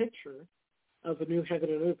them this picture of a new heaven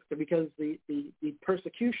and earth, because the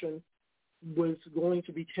persecution was going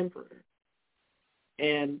to be temporary.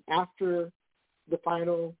 And after the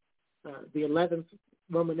final, the 11th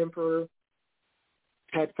Roman emperor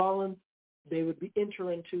had fallen, they would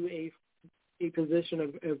enter into a position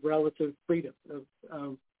of relative freedom.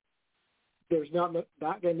 There's not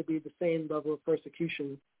going to be the same level of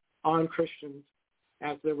persecution on Christians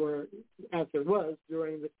as there was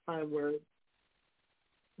during the time where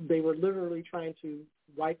they were literally trying to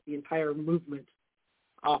wipe the entire movement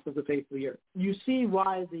off of the face of the earth. You see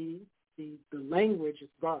why the language is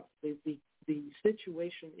brought. The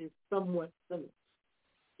situation is somewhat similar.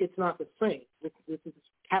 It's not the same. This is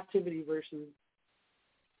captivity versus,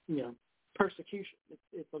 persecution.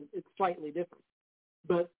 It's slightly different.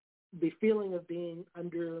 But the feeling of being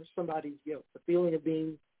under somebody's yoke, the feeling of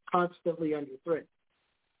being constantly under threat,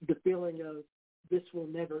 the feeling of this will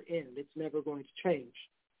never end, it's never going to change.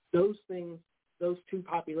 Those things, those two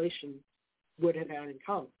populations would have had in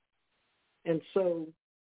common. And so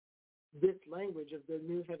this language of the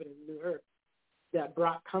new heaven and new earth that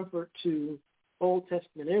brought comfort to Old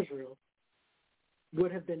Testament Israel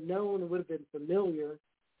would have been known and would have been familiar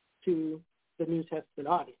to the New Testament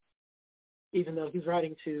audience, even though he's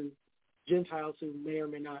writing to Gentiles who may or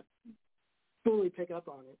may not fully pick up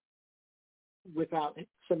on it without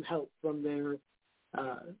some help from their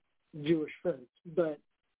Jewish friends. But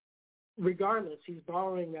regardless, he's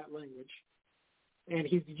borrowing that language, and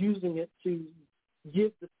he's using it to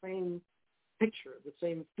give the same picture, the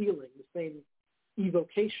same feeling, the same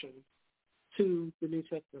evocation to the New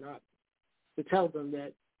Testament audience, to tell them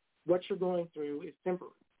that what you're going through is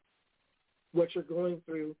temporary. What you're going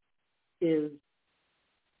through is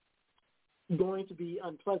going to be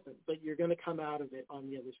unpleasant, but you're going to come out of it on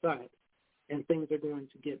the other side, and things are going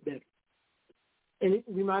to get better. And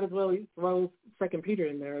we might as well throw 2 Peter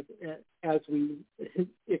in there if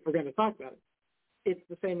we're going to talk about it. It's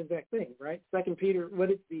the same exact thing, right? 2 Peter,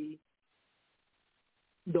 what is the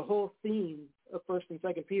whole theme of 1 and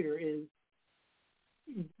 2 Peter is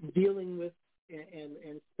dealing with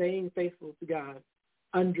and staying faithful to God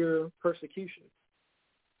under persecution.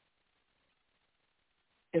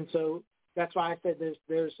 And so that's why I said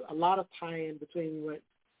there's a lot of tie-in between what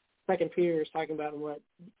 2 Peter is talking about and what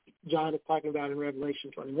John is talking about in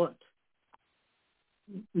Revelation 21.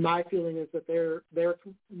 My feeling is that they're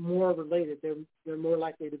more related. They're more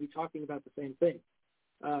likely to be talking about the same thing.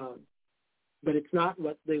 But it's not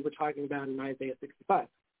what they were talking about in Isaiah 65.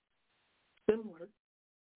 Similar,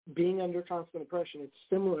 being under constant oppression, it's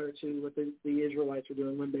similar to what the Israelites were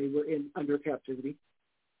doing when they were under captivity.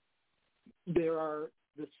 The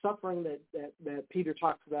suffering that Peter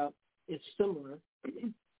talks about is similar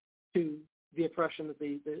to the oppression that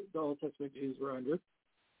the Old Testament Jews were under,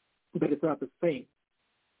 but it's not the same.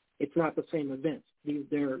 It's not the same events.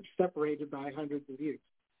 They're separated by hundreds of years.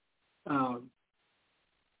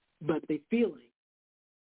 But the feeling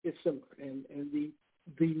is similar, and the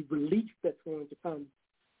relief that's going to come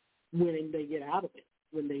when they get out of it,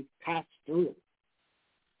 when they pass through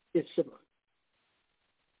it, is similar.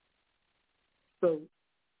 So,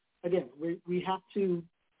 again, we have to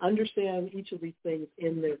understand each of these things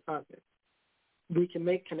in their context. we can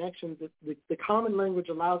make connections. The common language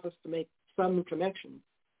allows us to make some connections,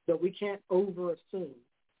 but we can't over-assume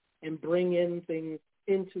and bring in things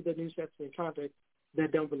into the New Testament context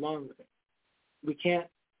that don't belong with it. We can't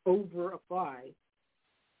over-apply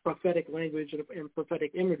prophetic language and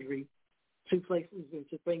prophetic imagery to places and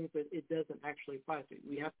to things that it doesn't actually apply to.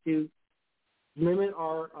 We have to limit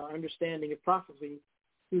our understanding of prophecy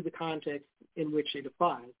to the context in which it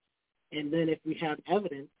applies. And then if we have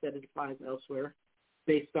evidence that it applies elsewhere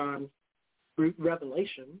based on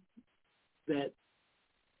revelation, that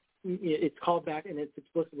it's called back and it's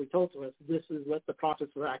explicitly told to us, this is what the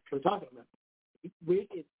prophets were actually talking about.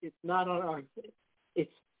 It's not on our,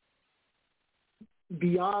 it's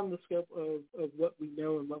beyond the scope of what we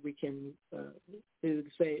know and what we can to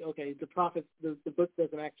say, okay, the prophets, the book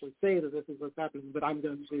doesn't actually say that this is what's happening, but I'm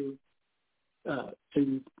going to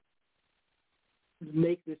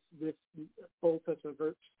make this Old Testament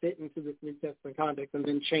verse fit into this New Testament context and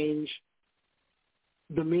then change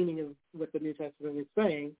the meaning of what the New Testament is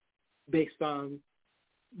saying based on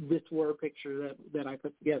this word picture that I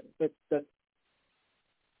put together. That's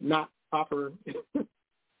not proper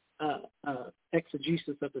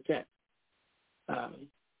exegesis of the text.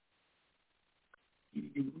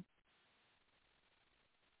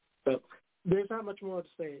 So there's not much more to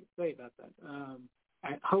say about that.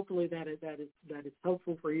 Hopefully that is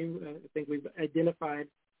helpful for you. I think we've identified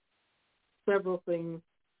several things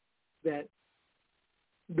that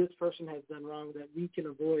this person has done wrong that we can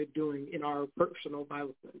avoid doing in our personal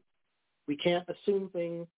Bible study. We can't assume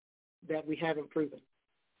things that we haven't proven.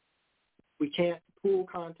 We can't pull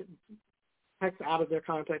text out of their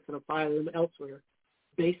context and apply them elsewhere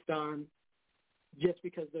based on just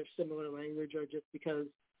because there's similar language or just because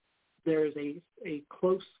there is a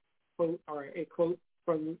close quote or a quote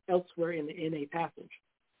from elsewhere in a passage.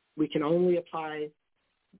 We can only apply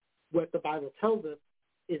what the Bible tells us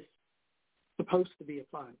is supposed to be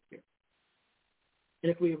applied here.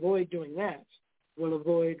 And if we avoid doing that, we'll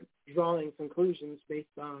avoid drawing conclusions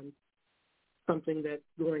based on something that's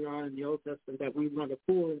going on in the Old Testament that we want to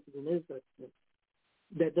pull into the New Testament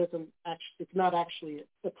that doesn't actually, it's not actually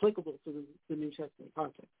applicable to the New Testament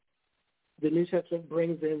context. The New Testament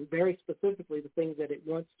brings in very specifically the things that it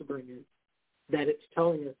wants to bring in, that it's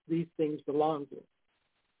telling us these things belong to.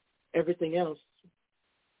 Everything else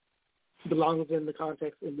belongs in the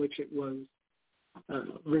context in which it was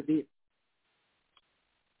revealed.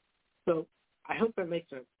 So I hope that makes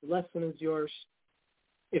sense. The lesson is yours.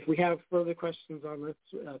 If we have further questions on this,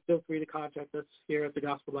 feel free to contact us here at the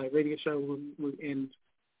Gospel Light Radio Show, and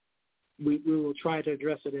we will try to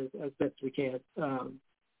address it as best we can.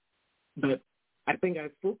 But I think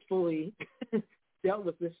I've fully dealt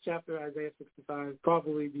with this chapter, Isaiah 65,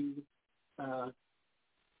 probably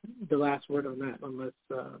the last word on that, unless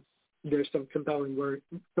there's some compelling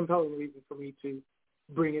reason for me to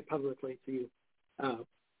bring it publicly to you.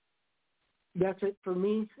 That's it for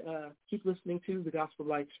me. Keep listening to the Gospel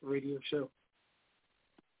Lights Radio Show.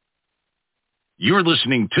 You're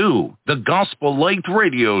listening to the Gospel Light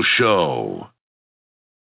Radio Show.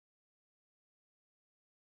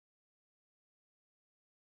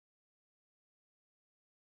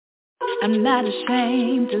 I'm not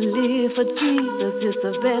ashamed to live for Jesus. It's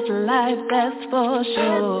the best life, that's for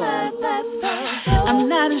sure. I'm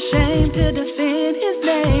not ashamed to defend his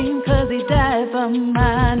name, 'cause he died for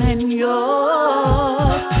mine and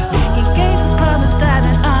yours. He gave his promise, died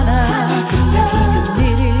in honor, and he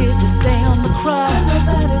committed to stay on the cross.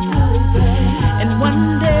 And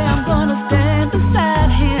one day I'm gonna stand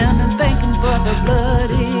beside him and thank him for the blood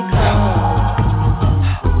he caused.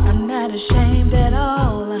 I'm not ashamed at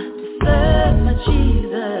all to serve my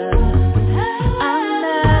Jesus. I'm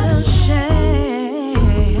not ashamed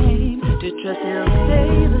to trust he'll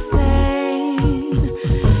stay the same.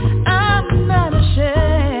 I'm not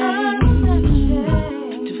ashamed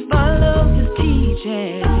to follow his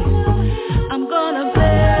teaching. I'm gonna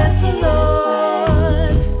bless the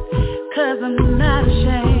Lord, 'cause I'm not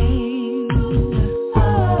ashamed.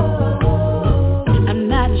 I'm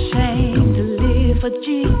not ashamed to live for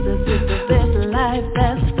Jesus. It's the best life,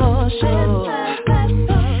 that's for sure.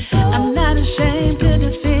 I'm not ashamed to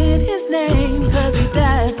defend his name, 'cause he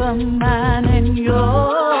died for mine and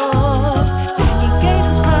yours. He gave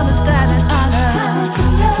his promise, died in honor, he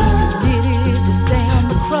committed to stay on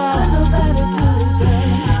the cross.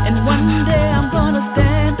 And one day I'm gonna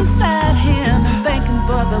stand beside him and thank him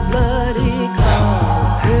for the blood he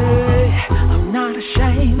caused. Hey, I'm not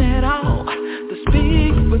ashamed at all to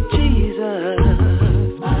speak with Jesus.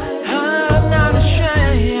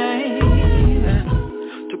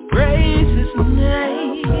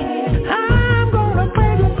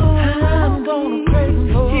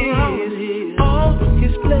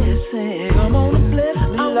 say, I'm gonna bless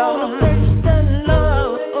the Lord, praise the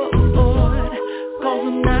Lord, 'cause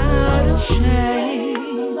I'm not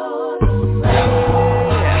ashamed.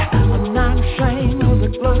 I'm not ashamed of the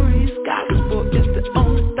glorious gospel. It's the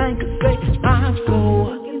only thing to save my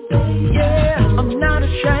soul. Yeah, I'm not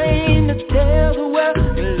ashamed to tell the world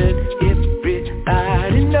and let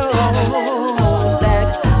everybody know that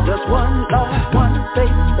there's one Lord, one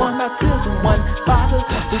faith, one baptism, one Father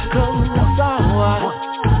who clothes us all.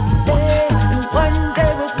 And one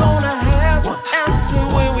day we're gonna have an answer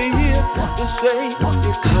when we're here to say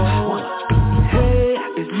it's cold. Hey,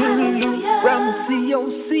 it's Lulu from the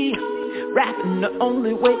COC, rapping the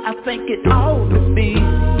only way I think it ought to be.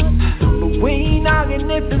 But we ain't arguing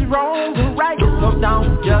if it's wrong or right, so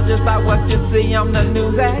don't judge us by what you see on the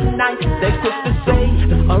news at night. They quick to say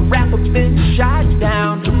a rapper been shot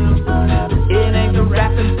down. It ain't the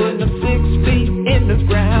rapping putting them 6 feet in the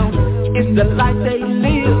ground. It's the life they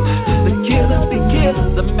live, the killers be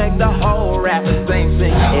killers, that make the whole rapping thing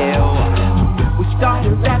sing hell. We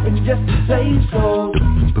started rapping just to say so,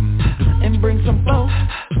 and bring some folks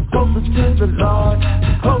closer to the Lord.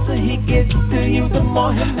 The closer he gets to you, the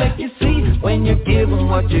more he'll make you see. When you give him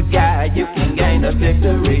what you got, you can gain a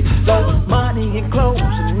victory. So money and clothes,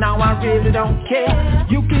 and now I really don't care.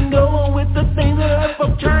 You can go on with the things that other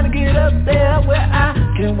folks trying to get up there, where I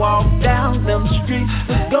can walk down them streets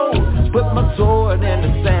of gold, put my sword in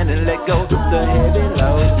the sand and let go of the heavy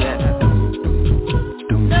load. Yeah.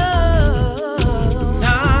 No,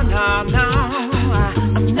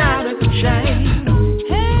 I'm not ashamed.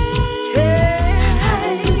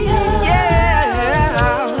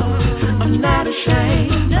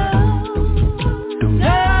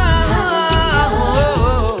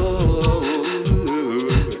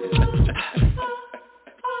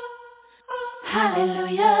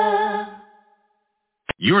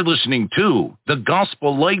 You're listening to the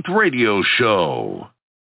Gospel Light Radio Show.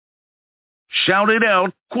 Shout it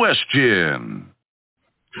out question.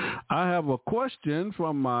 I have a question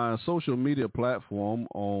from my social media platform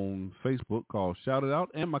on Facebook called Shout It Out,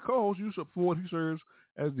 and my co-host Yusuf Ford, he serves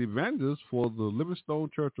as the evangelist for the Livingstone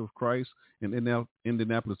Church of Christ in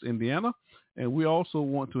Indianapolis, Indiana, and we also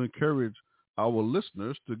want to encourage our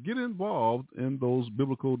listeners to get involved in those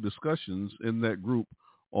biblical discussions in that group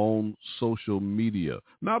on social media.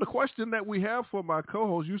 Now, the question that we have for my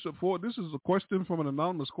co-host, Yusuf Ford, this is a question from an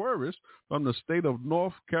anonymous querist from the state of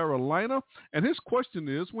North Carolina. And his question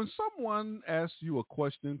is, when someone asks you a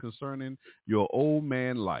question concerning your old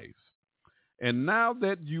man life, and now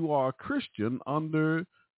that you are a Christian under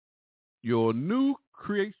your new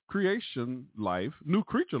creation life, new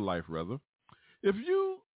creature life rather, if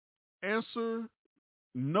you answer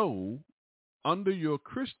no under your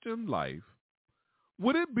Christian life,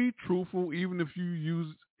 would it be truthful even if you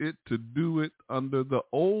use it to do it under the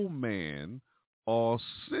old man or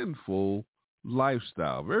sinful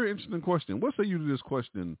lifestyle? Very interesting question. What say you to this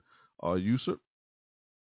question, Yusuf?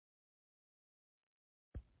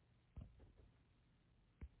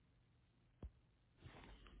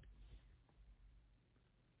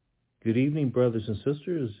 Good evening, brothers and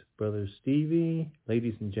sisters, Brother Stevie,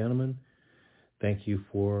 ladies and gentlemen. Thank you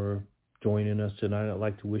for joining us tonight. I'd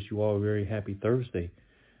like to wish you all a very happy Thursday.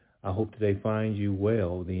 I hope today finds you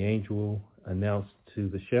well. The angel announced to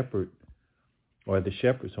the shepherd, or the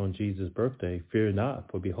shepherds on Jesus' birthday, "Fear not,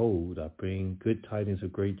 for behold, I bring good tidings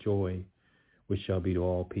of great joy, which shall be to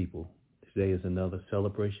all people." Today is another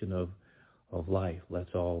celebration of life.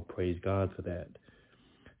 Let's all praise God for that.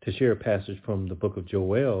 To share a passage from the book of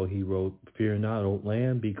Joel, he wrote, "Fear not, O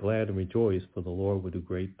land, be glad and rejoice, for the Lord will do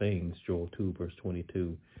great things." Joel 2, verse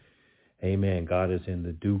 22. Amen. God is in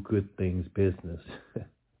the do good things business.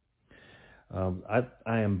 I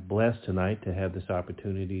am blessed tonight to have this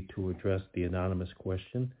opportunity to address the anonymous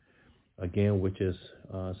question, again, which is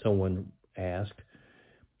someone asked.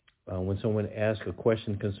 When someone asks a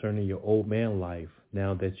question concerning your old man life,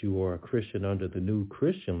 now that you are a Christian under the new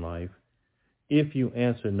Christian life, if you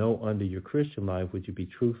answer no under your Christian life, would you be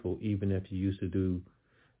truthful even if you used to do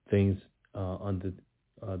things under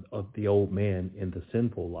of the old man in the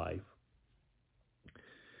sinful life?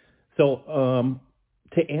 So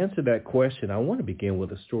to answer that question, I want to begin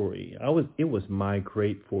with a story. It was my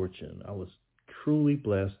great fortune. I was truly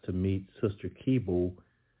blessed to meet Sister Keeble,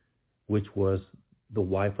 which was the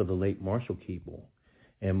wife of the late Marshall Keeble.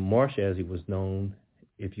 And Marsh, as he was known,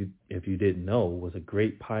 if you didn't know, was a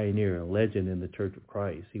great pioneer, a legend in the Church of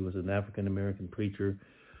Christ. He was an African-American preacher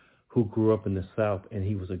who grew up in the South, and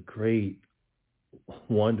he was a great,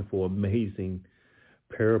 wonderful, amazing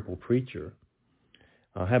parable preacher.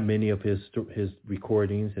 I have many of his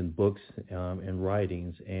recordings and books and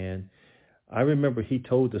writings, and I remember he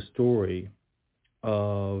told the story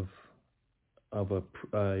of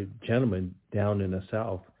a gentleman down in the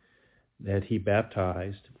South that he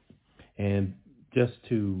baptized, and just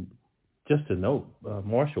to note,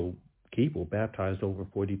 Marshall Keeble baptized over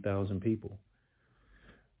 40,000 people,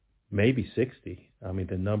 maybe 60. I mean,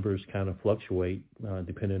 the numbers kind of fluctuate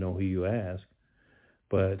depending on who you ask.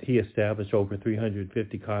 But he established over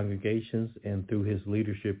 350 congregations, and through his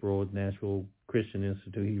leadership role at Nashville Christian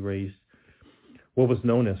Institute, he raised what was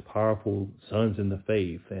known as powerful sons in the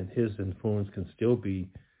faith, and his influence can still be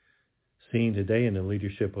seen today in the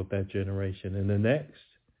leadership of that generation and the next,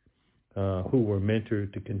 who were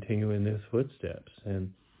mentored to continue in his footsteps.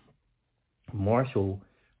 And Marshall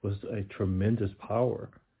was a tremendous power,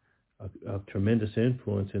 a tremendous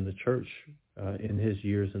influence in the church in his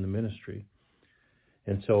years in the ministry.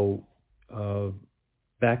 And so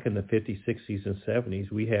back in the 50s, 60s, and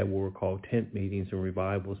 70s, we had what were called tent meetings and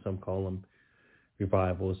revivals. Some call them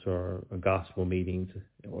revivals or gospel meetings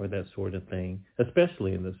or that sort of thing,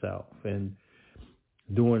 especially in the South. And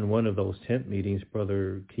during one of those tent meetings,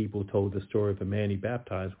 Brother Keeble told the story of a man he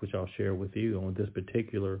baptized, which I'll share with you. On this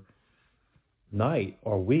particular night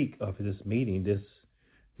or week of this meeting, this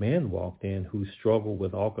man walked in who struggled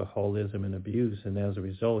with alcoholism and abuse, and as a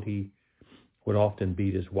result, he would often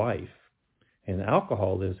beat his wife. And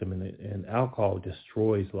alcoholism and alcohol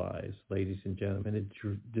destroys lives, ladies and gentlemen.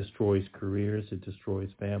 It destroys careers, it destroys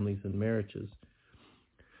families and marriages.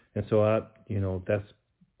 And so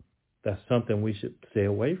that's something we should stay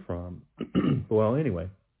away from. Well, anyway,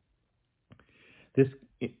 this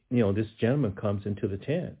gentleman comes into the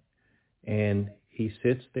tent and he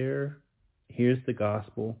sits there, hears the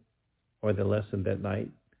gospel or the lesson that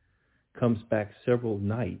night, comes back several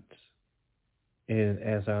nights. And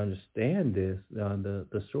as I understand this,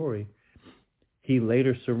 the story, he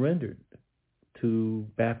later surrendered to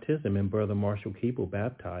baptism, and Brother Marshall Keeble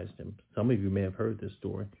baptized him. Some of you may have heard this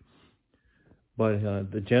story. But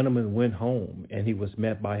the gentleman went home, and he was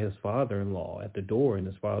met by his father-in-law at the door, and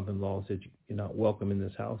his father-in-law said, "You're not welcome in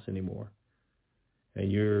this house anymore.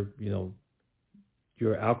 And your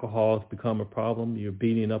alcohol has become a problem. You're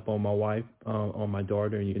beating up on my wife, on my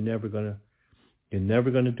daughter, and you're never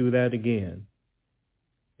gonna do that again."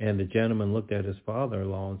 And the gentleman looked at his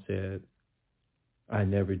father-in-law and said, "I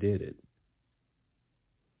never did it."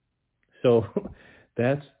 So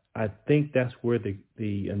I think that's where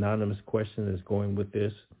the anonymous question is going with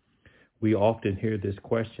this. We often hear this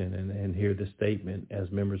question and hear this statement as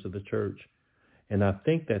members of the church. And I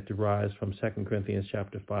think that derives from 2 Corinthians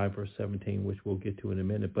chapter 5, verse 17, which we'll get to in a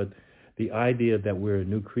minute. But the idea that we're a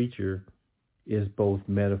new creature is both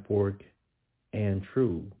metaphoric and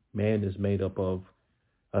true. Man is made up of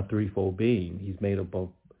a threefold being. He's made up of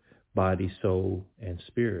body, soul, and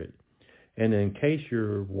spirit. And in case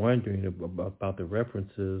you're wondering about the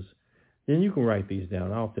references, then you can write these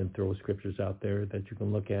down. I often throw scriptures out there that you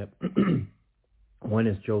can look at. One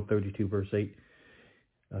is Job 32, verse 8.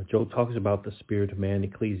 Job talks about the spirit of man.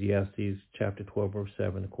 Ecclesiastes chapter 12, verse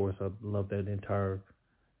 7. Of course, I love that entire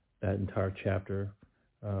chapter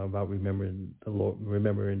about remembering the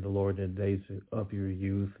Lord in the days of your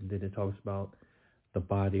youth. And then it talks about the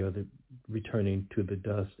body, or the returning to the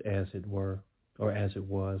dust as it were, or as it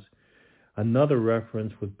was. Another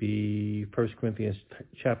reference would be 1 Corinthians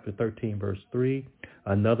chapter 13, verse 3.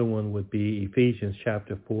 Another one would be Ephesians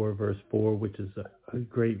chapter 4, verse 4, which is a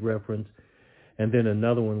great reference. And then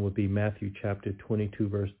another one would be Matthew chapter 22,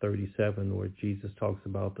 verse 37, where Jesus talks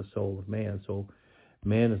about the soul of man. So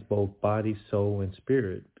man is both body, soul, and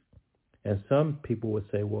spirit. And some people would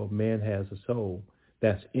say, well, man has a soul.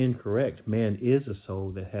 That's incorrect. Man is a soul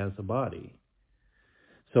that has a body.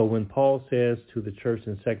 So when Paul says to the church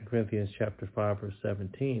in 2 Corinthians chapter 5, verse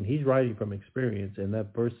 17, he's writing from experience, and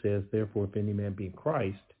that verse says, "Therefore, if any man be in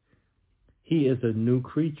Christ, he is a new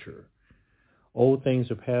creature. Old things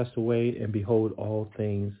are passed away, and behold, all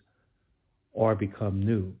things are become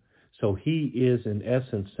new." So he is, in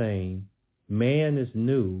essence, saying man is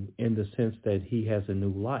new in the sense that he has a new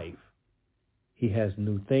life. He has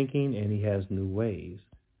new thinking, and he has new ways.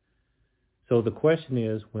 So the question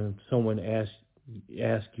is, when someone asks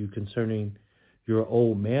you concerning your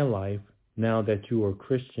old man life, now that you are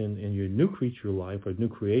Christian in your new creature life or new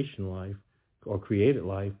creation life or created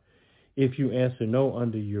life, if you answer no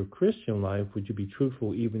under your Christian life, would you be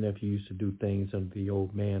truthful even if you used to do things under the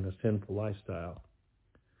old man or sinful lifestyle?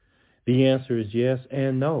 The answer is yes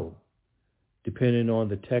and no, depending on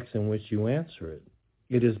the text in which you answer it.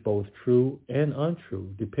 It is both true and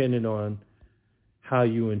untrue, depending on how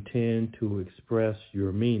you intend to express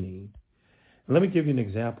your meaning. And let me give you an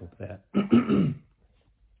example of that.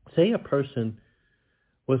 Say a person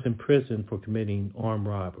was imprisoned for committing armed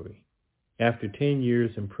robbery. After 10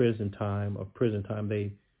 years in prison time,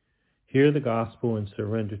 they hear the gospel and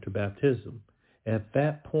surrender to baptism. At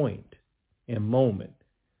that point and moment,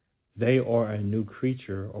 they are a new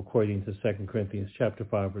creature, according to 2 Corinthians chapter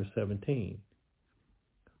 5, verse 17.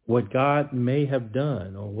 What God may have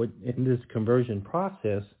done, or what in this conversion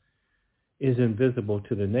process, is invisible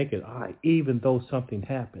to the naked eye, even though something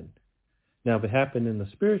happened. Now, if it happened in the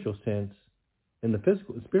spiritual sense, in the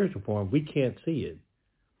physical, spiritual form, we can't see it.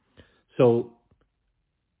 So,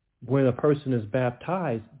 when a person is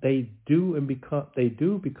baptized, they do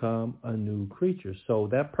become a new creature. So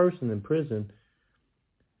that person in prison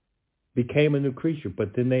became a new creature,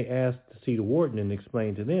 but then they asked to see the warden and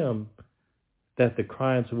explain to them that the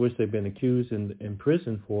crimes of which they've been accused and in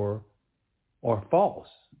prison for are false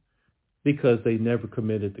because they never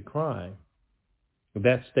committed the crime.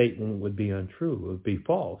 That statement would be untrue. It would be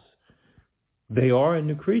false. They are a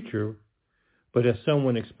new creature, but as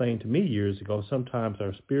someone explained to me years ago, sometimes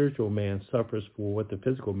our spiritual man suffers for what the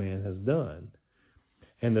physical man has done.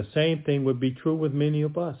 And the same thing would be true with many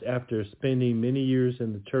of us. After spending many years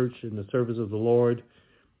in the church in the service of the Lord,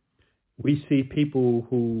 we see people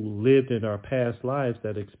who lived in our past lives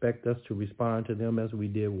that expect us to respond to them as we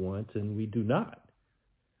did once, and we do not,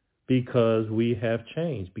 because we have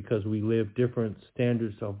changed, because we live different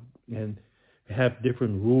standards of and have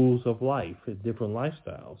different rules of life, different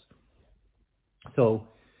lifestyles. So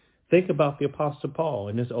think about the Apostle Paul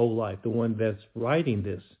in his old life, the one that's writing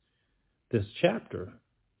this chapter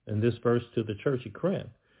and this verse to the church at Corinth.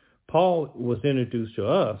 Paul was introduced to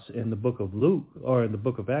us in the book of Luke, or in the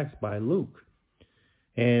book of Acts by Luke.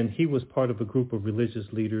 And he was part of a group of religious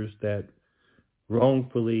leaders that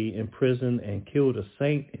wrongfully imprisoned and killed a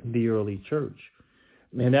saint in the early church.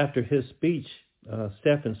 And after his speech,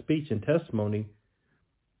 Stephen's speech and testimony,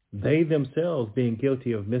 they themselves, being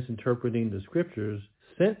guilty of misinterpreting the scriptures,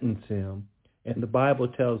 sentenced him. And the Bible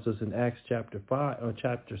tells us in Acts chapter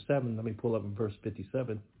 7, let me pull up in verse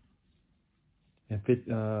 57, and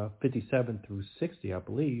 57 through 60, I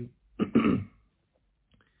believe.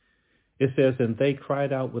 It says, "And they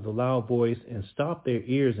cried out with a loud voice and stopped their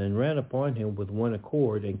ears and ran upon him with one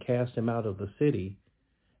accord and cast him out of the city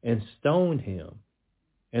and stoned him.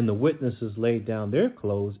 And the witnesses laid down their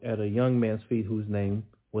clothes at a young man's feet whose name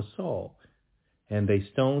was Saul. And they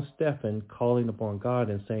stoned Stephen, calling upon God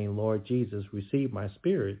and saying, 'Lord Jesus, receive my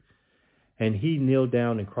spirit.' And he kneeled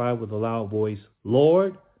down and cried with a loud voice,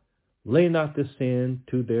 'Lord, lay not this sin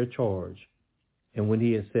to their charge.' And when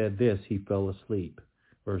he had said this, he fell asleep."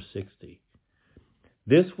 Verse 60.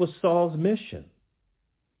 This was Saul's mission,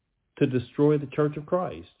 to destroy the church of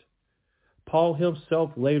Christ. Paul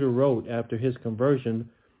himself later wrote after his conversion,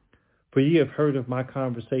 "For ye have heard of my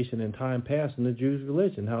conversation in time past in the Jews'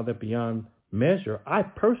 religion, how that beyond measure I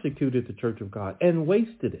persecuted the church of God and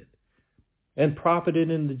wasted it, and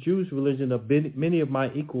profited in the Jews' religion of many of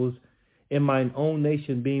my equals in mine own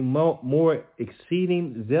nation, being more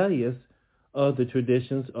exceeding zealous of the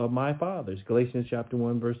traditions of my fathers." Galatians chapter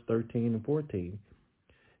 1, verse 13 and 14.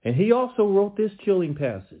 And he also wrote this chilling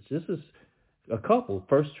passage. This is a couple.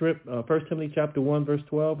 First Timothy chapter 1, verse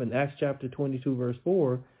 12, and Acts chapter 22, verse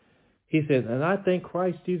 4. He said, "And I thank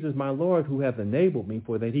Christ Jesus my Lord, who hath enabled me,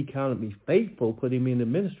 for that he counted me faithful, putting me in the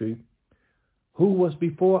ministry, who was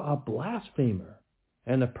before a blasphemer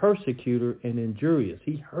and a persecutor and injurious."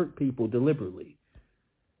 He hurt people deliberately.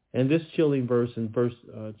 And this chilling verse in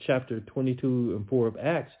chapter 22 and 4 of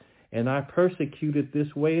Acts, "And I persecuted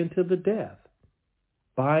this way unto the death,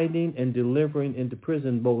 binding and delivering into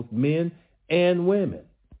prison both men and women."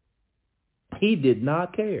 He did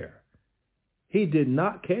not care. He did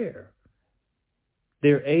not care.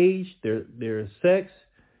 Their age, their sex,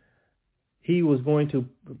 he was going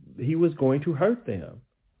to hurt them.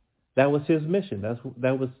 That was his mission.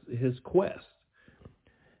 That was his quest.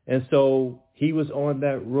 And so he was on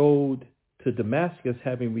that road to Damascus,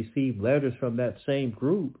 having received letters from that same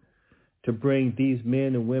group to bring these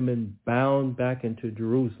men and women bound back into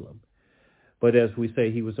Jerusalem. But as we say,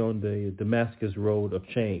 he was on the Damascus road of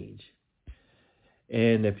change.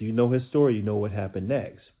 And if you know his story, you know what happened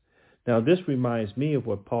next. Now, this reminds me of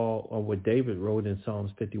what David wrote in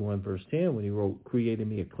Psalms 51, verse 10, when he wrote, "Create in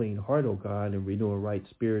me a clean heart, O God, and renew a right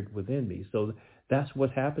spirit within me." So that's what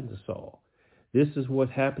happened to Saul. This is what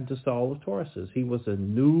happened to Saul of Tarsus. He was a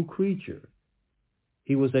new creature.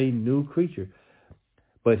 He was a new creature.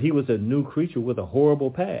 But he was a new creature with a horrible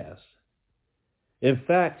past. In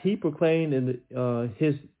fact, he proclaimed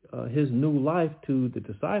his new life to the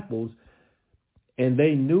disciples, and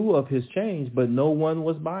they knew of his change, but no one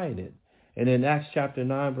was buying it. And in Acts chapter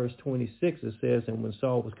 9, verse 26, it says, "And when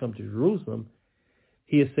Saul was come to Jerusalem,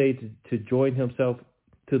 he essayed to join himself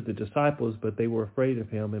to the disciples, but they were afraid of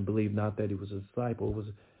him and believed not that he was a disciple. It was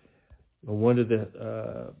one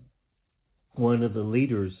of the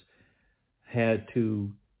leaders had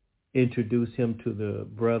to introduce him to the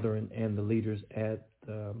brethren and the leaders at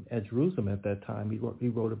Jerusalem at that time. He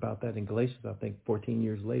wrote about that in Galatians. I think 14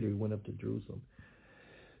 years later he went up to Jerusalem.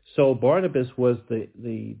 So Barnabas was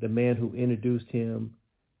the man who introduced him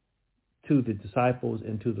to the disciples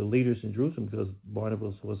and to the leaders in Jerusalem, because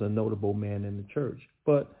Barnabas was a notable man in the church.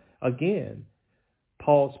 But again,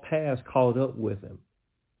 Paul's past caught up with him.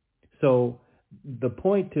 So the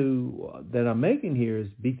point that I'm making here is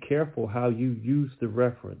be careful how you use the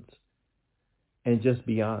reference, and just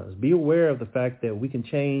be honest. Be aware of the fact that we can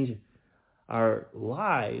change our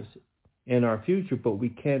lives and our future, but we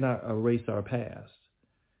cannot erase our past.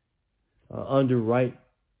 Under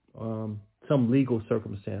some legal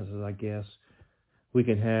circumstances, I guess, we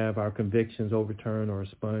can have our convictions overturned or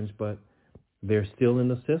expunged, but they're still in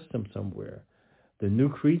the system somewhere. The new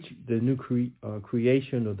creation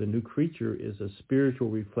or the new creature is a spiritual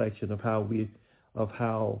reflection of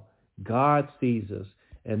how God sees us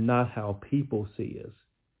and not how people see us.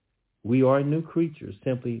 We are new creatures.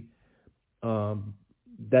 That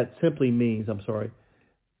simply means,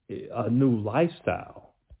 a new lifestyle.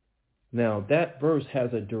 Now, that verse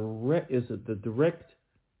has the direct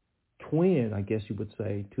twin, I guess you would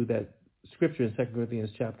say, to that scripture in 2 Corinthians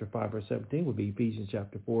chapter 5, verse 17 would be Ephesians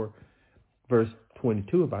chapter 4, verse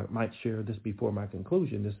 22, if I might share this before my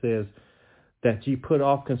conclusion. It says that ye put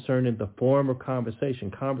off concerning the form of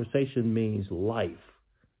conversation. Conversation means life,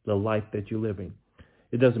 the life that you're living.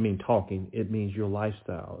 It doesn't mean talking. It means your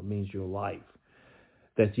lifestyle. It means your life.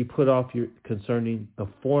 That you put off concerning the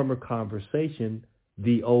former conversation,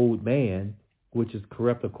 the old man, which is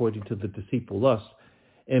corrupt according to the deceitful lust,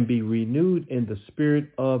 and be renewed in the spirit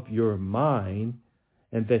of your mind,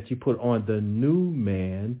 and that you put on the new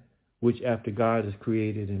man, which after God is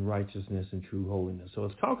created in righteousness and true holiness. So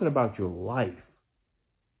it's talking about your life.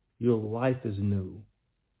 Your life is new.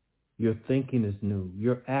 Your thinking is new.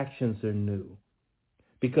 Your actions are new.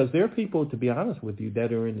 Because there are people, to be honest with you,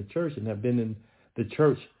 that are in the church and have been in the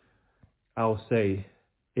church, I'll say,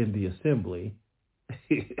 in the assembly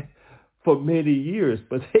for many years,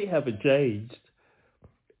 but they haven't changed.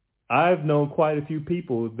 I've known quite a few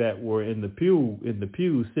people that were in the pews,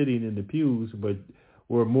 sitting in the pews, but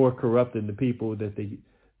were more corrupt than the people that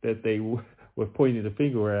they were pointing the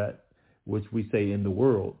finger at, which we say in the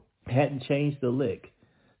world. Hadn't changed a lick.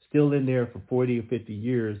 Still in there for 40 or 50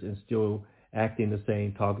 years and still acting the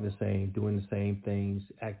same, talking the same, doing the same things,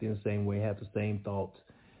 acting the same way, have the same thoughts,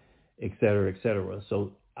 et cetera, et cetera.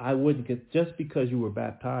 So I wouldn't get, just because you were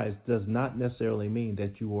baptized does not necessarily mean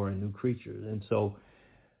that you are a new creature. And so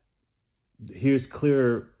here's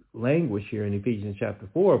clear language here in Ephesians chapter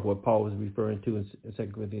 4 of what Paul was referring to in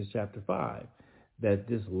 2 Corinthians chapter 5, that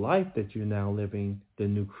this life that you're now living, the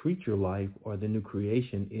new creature life or the new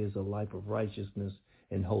creation, is a life of righteousness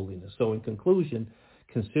and holiness. So in conclusion,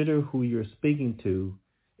 consider who you're speaking to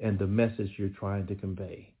and the message you're trying to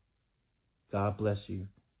convey. God bless you.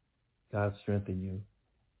 God strengthen you.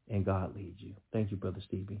 And God lead you. Thank you, Brother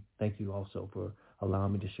Stevie. Thank you also for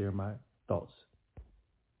allowing me to share my thoughts.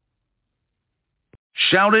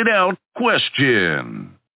 Shout it out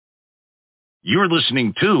question. You're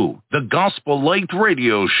listening to the Gospel Light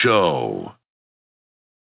Radio Show.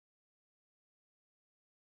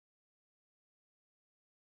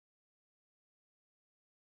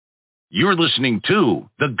 You're listening to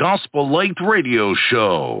the Gospel Light Radio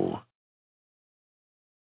Show.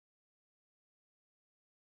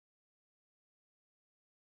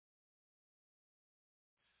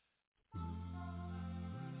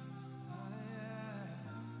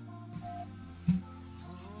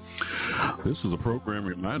 This is a program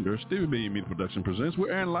reminder. Stevie B Media Production presents.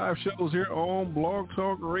 We're airing live shows here on Blog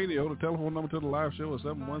Talk Radio. The telephone number to the live show is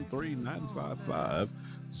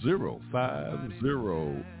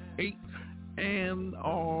 713-955-0508. And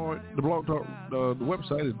the Blog Talk, the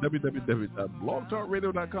website is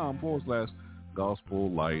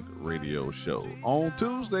www.blogtalkradio.com/Gospel Light Radio Show. On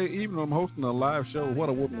Tuesday evening, I'm hosting a live show, What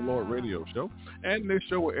a Woman the Lord radio show. And this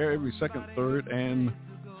show will air every second, third, and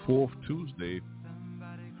fourth Tuesday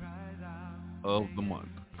of the month.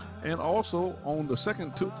 And also on the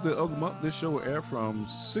second Tuesday of the month, this show will air from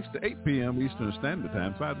 6 to 8 p.m. Eastern Standard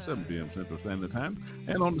Time, 5 to 7 p.m. Central Standard Time.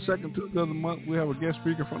 And on the second Tuesday of the month, we have a guest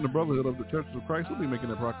speaker from the Brotherhood of the Churches of Christ. We'll be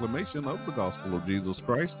making a proclamation of the gospel of Jesus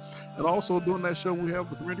Christ. And also during that show, we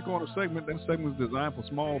have the Community Corner segment. That segment is designed for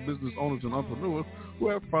small business owners and entrepreneurs who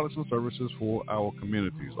have products and services for our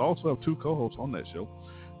communities. Also have two co-hosts on that show.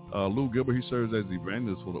 Lou Gilbert, he serves as the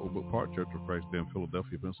evangelist for the Oak Brook Park Church of Christ there in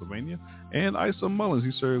Philadelphia, Pennsylvania. And Isa Mullins,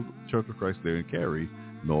 he serves Church of Christ there in Cary,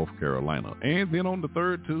 North Carolina. And then on the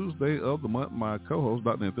third Tuesday of the month, my co-host,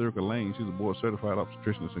 Dr. Antherica Lane, she's a board-certified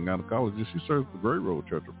obstetricianist and gynecologist. She serves the Great Road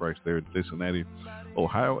Church of Christ there in Cincinnati,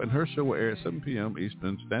 Ohio. And her show will air at 7 p.m.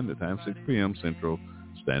 Eastern Standard Time, 6 p.m. Central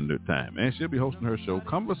Standard Time. And she'll be hosting her show,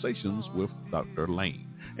 Conversations with Dr. Lane.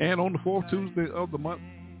 And on the fourth Tuesday of the month,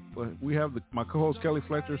 we have my co-host Kelly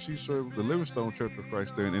Fletcher. She serves the Livingstone Church of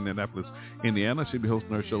Christ there in Indianapolis, Indiana. She'll be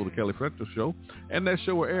hosting her show, The Kelly Fletcher Show. And that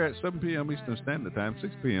show will air at 7 p.m. Eastern Standard Time,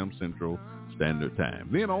 6 p.m. Central Standard Time.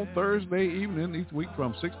 Then on Thursday evening each week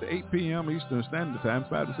from 6 to 8 p.m. Eastern Standard Time,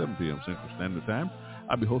 5 to 7 p.m. Central Standard Time,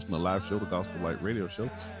 I'll be hosting a live show, the Gospel Light Radio Show.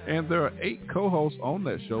 And there are 8 co-hosts on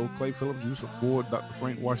that show: Clay Phillips, Yusuf Ford, Dr.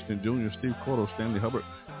 Frank Washington Jr., Steve Cotto, Stanley Hubbard,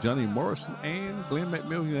 Johnny Morrison, and Glenn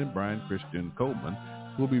McMillian and Brian Christian Coleman.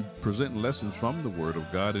 We'll be presenting lessons from the Word of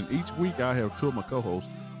God. And each week I have 2 of my co-hosts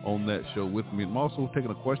on that show with me. I'm also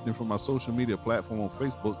taking a question from my social media platform on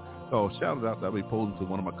Facebook called Shout It Out that I'll be posing to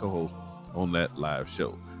one of my co-hosts on that live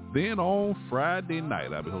show. Then on Friday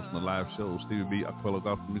night, I'll be hosting a live show, Stevie B Acapella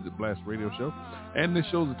Gospel Music Blast Radio Show. And this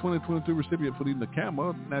show is the 2022 recipient for the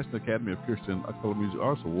NACAMA, National Academy of Christian Acapella Music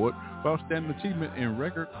Arts Award for Outstanding Achievement in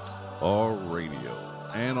Record or Radio.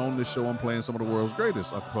 And on this show, I'm playing some of the world's greatest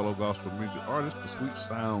acapella gospel music artists, the sweet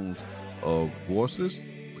sounds of voices.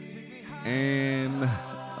 And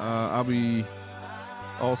I'll be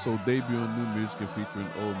also debuting new music and featuring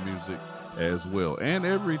old music as well. And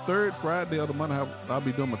every third Friday of the month, I'll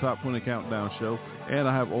be doing my Top 20 Countdown show. And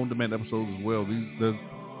I have on-demand episodes as well. There's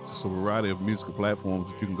just a variety of musical platforms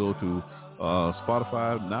that you can go to.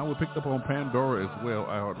 Spotify. Now we're picked up on Pandora as well,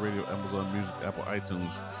 iHeartRadio, Amazon Music, Apple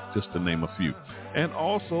iTunes, just to name a few. And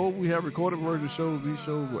also, we have recorded version shows. These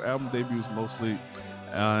shows were album debuts mostly,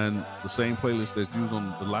 and the same playlist that's used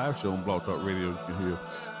on the live show on Blog Talk Radio you can hear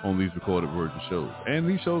on these recorded version shows. And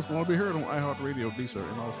these shows can all be heard on iHeartRadio, Deezer,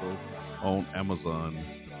 and also on Amazon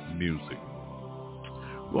Music.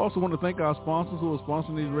 We also want to thank our sponsors who are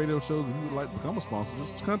sponsoring these radio shows. If you would like to become a sponsor,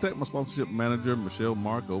 just contact my sponsorship manager, Michelle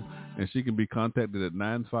Marco, and she can be contacted at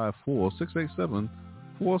 954-687-4705.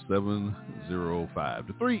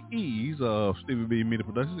 The 3 E's of Stevie B Media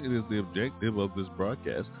Productions. It is the objective of this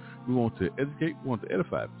broadcast. We want to educate, we want to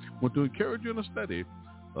edify, we want to encourage you in the study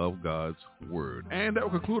of God's Word. And that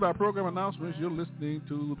will conclude our program announcements. You're listening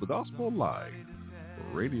to the Gospel Live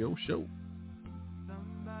Radio Show.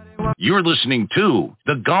 You're listening to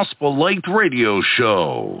the Gospel Light Radio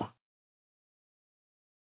Show.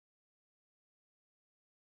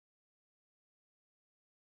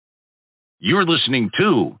 You're listening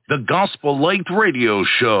to the Gospel Light Radio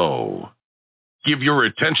Show. Give your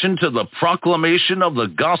attention to the proclamation of the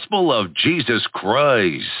gospel of Jesus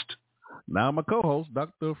Christ. Now my co-host,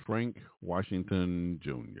 Dr. Frank Washington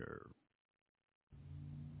Jr.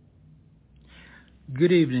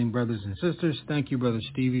 Good evening, brothers and sisters. Thank you, Brother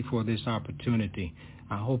Stevie, for this opportunity.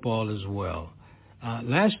 I hope all is well.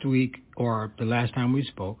 Last week, or the last time we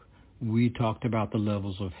spoke, we talked about the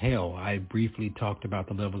levels of hell. I briefly talked about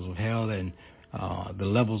the levels of hell and the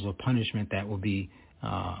levels of punishment that will be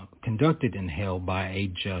conducted in hell by a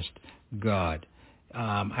just God.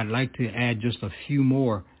 I'd like to add just a few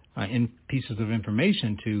more pieces of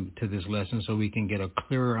information to this lesson so we can get a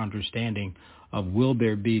clearer understanding of will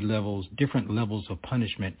there be different levels of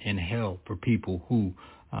punishment in hell for people who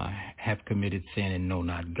have committed sin and know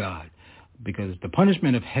not God. Because the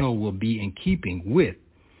punishment of hell will be in keeping with,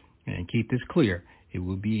 and keep this clear, it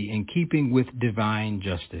will be in keeping with divine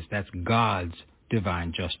justice. That's God's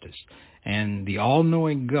divine justice. And the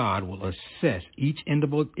all-knowing God will assess each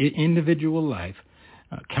individual life,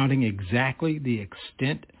 counting exactly the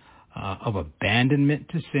extent of abandonment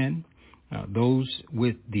to sin, those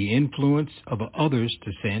with the influence of others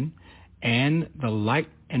to sin, and the light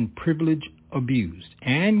and privilege abused.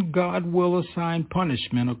 And God will assign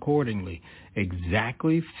punishment accordingly,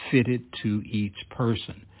 exactly fitted to each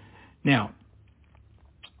person. Now,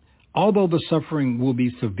 although the suffering will be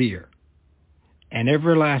severe and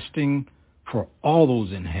everlasting for all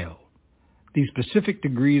those in hell, the specific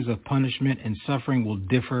degrees of punishment and suffering will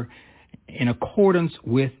differ in accordance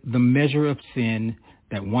with the measure of sin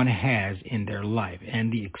that one has in their life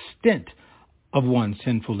and the extent of one's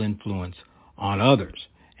sinful influence on others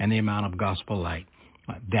and the amount of gospel light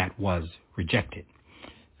that was rejected.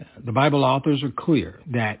 The Bible authors are clear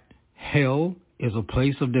that hell is a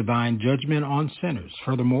place of divine judgment on sinners.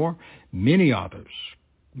 Furthermore, many authors,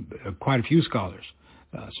 quite a few scholars,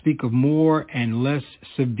 speak of more and less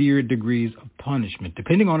severe degrees of punishment,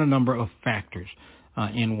 depending on a number of factors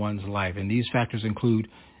in one's life. And these factors include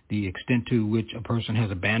the extent to which a person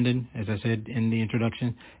has abandoned, as I said in the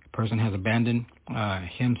introduction, a person has abandoned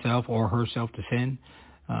himself or herself to sin,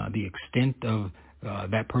 the extent of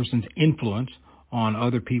that person's influence on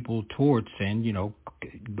other people towards sin,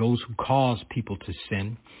 those who cause people to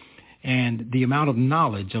sin, and the amount of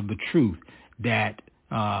knowledge of the truth that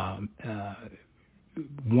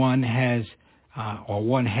one has or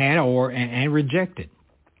one had and rejected.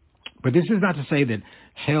 But this is not to say that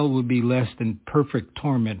hell would be less than perfect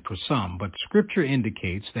torment for some, but Scripture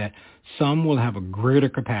indicates that some will have a greater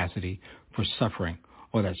capacity for suffering,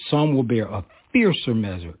 or that some will bear a fiercer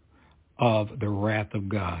measure of the wrath of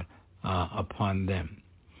God upon them.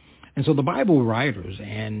 And so the Bible writers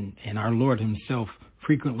and our Lord himself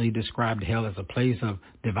frequently described hell as a place of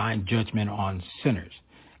divine judgment on sinners.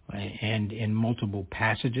 And in multiple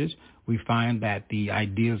passages, we find that the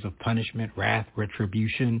ideas of punishment, wrath,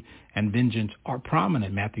 retribution, and vengeance are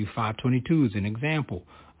prominent. Matthew 5:22 is an example.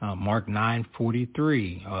 Mark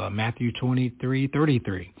 9:43, Matthew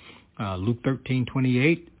 23:33, Luke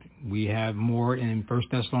 13:28. We have more in 1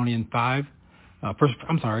 Thessalonians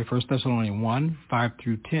 1, 5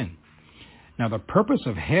 through 10. Now, the purpose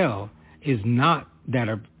of hell is not that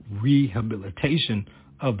of rehabilitation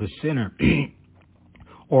of the sinner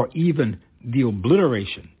or even the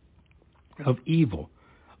obliteration of evil.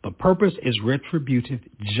 The purpose is retributive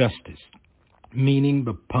justice, meaning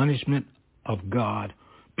the punishment of God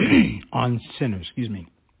on sinners.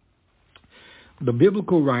 The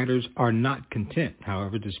biblical writers are not content,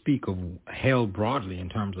 however, to speak of hell broadly in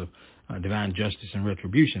terms of divine justice and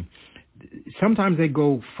retribution. Sometimes they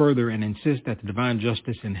go further and insist that the divine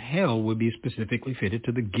justice in hell would be specifically fitted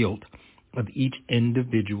to the guilt of each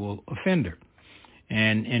individual offender.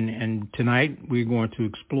 And tonight we're going to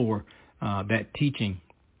explore that teaching.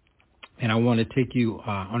 And I want to take you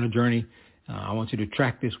on a journey. I want you to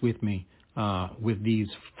track this with me with these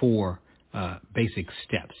 4 basic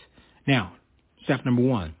steps. Now, step number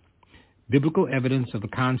 1, biblical evidence of the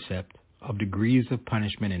concept of degrees of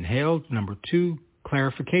punishment in hell. Number 2,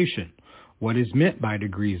 clarification. What is meant by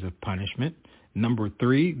degrees of punishment? Number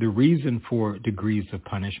 3, the reason for degrees of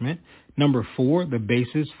punishment. Number 4, the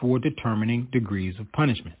basis for determining degrees of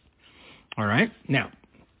punishment. All right. Now,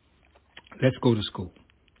 let's go to school.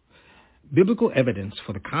 Biblical evidence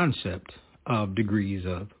for the concept of degrees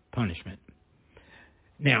of punishment.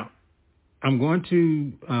 Now, I'm going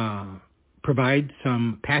to provide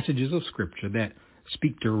some passages of Scripture that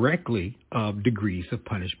speak directly of degrees of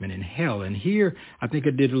punishment in hell. And here, I think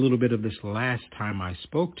I did a little bit of this last time I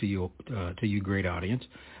spoke to you, great audience.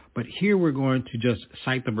 But here we're going to just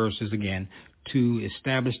cite the verses again to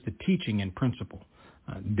establish the teaching and principle.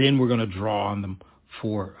 Then we're going to draw on them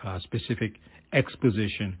for specific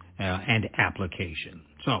exposition and application.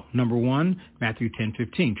 So, number 1, Matthew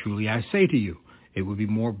 10:15. Truly I say to you, it will be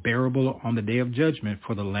more bearable on the day of judgment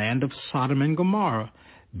for the land of Sodom and Gomorrah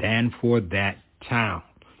than for that town.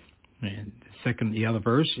 And the other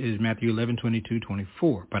verse is Matthew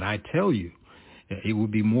 11:22-24. But I tell you, it will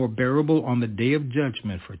be more bearable on the day of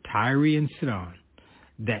judgment for Tyre and Sidon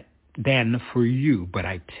than for you. But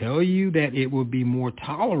I tell you that it will be more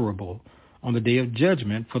tolerable on the day of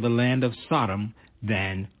judgment for the land of Sodom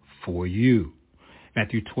than for you.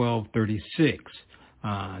 Matthew 12:36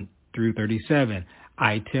 through 37.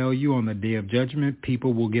 I tell you, on the day of judgment,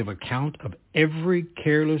 people will give account of every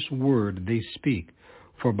careless word they speak.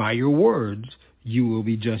 For by your words you will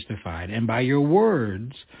be justified, and by your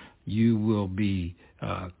words you will be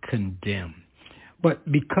condemned. But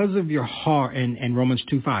because of your heart, and Romans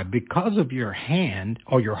 2:5, because of your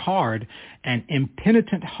hard and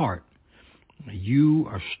impenitent heart, you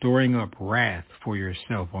are storing up wrath for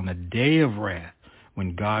yourself on the day of wrath,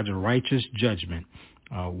 when God's righteous judgment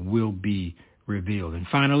will be revealed. And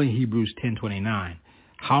finally, Hebrews 10:29.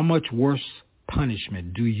 How much worse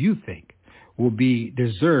punishment do you think will be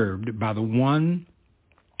deserved by the one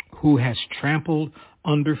who has trampled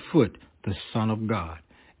underfoot the Son of God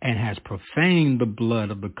and has profaned the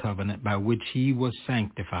blood of the covenant by which he was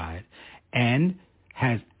sanctified and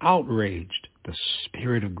has outraged the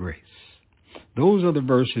Spirit of grace? Those are the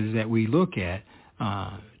verses that we look at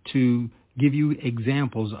to give you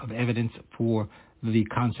examples of evidence for the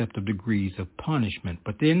concept of degrees of punishment.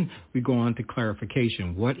 But then we go on to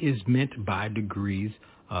clarification. What is meant by degrees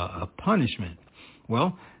of punishment?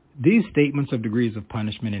 Well, these statements of degrees of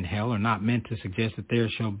punishment in hell are not meant to suggest that there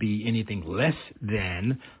shall be anything less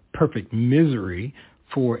than perfect misery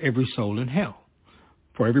for every soul in hell.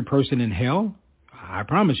 For every person in hell, I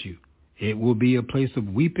promise you, it will be a place of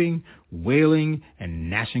weeping, wailing,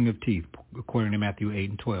 and gnashing of teeth, according to Matthew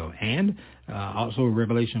 8:12. And also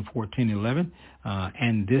Revelation 14:11.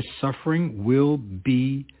 And this suffering will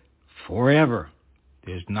be forever.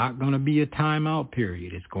 There's not going to be a timeout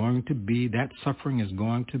period. It's going to be, that suffering is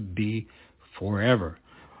going to be forever.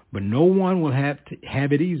 But no one will have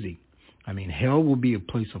it easy. I mean, hell will be a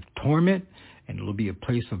place of torment, and it will be a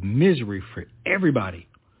place of misery for everybody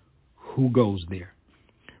who goes there.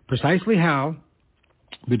 Precisely how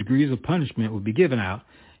the degrees of punishment will be given out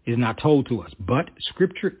is not told to us, but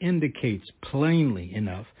Scripture indicates plainly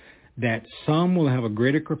enough that some will have a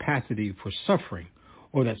greater capacity for suffering,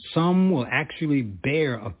 or that some will actually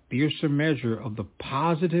bear a fiercer measure of the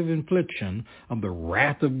positive infliction of the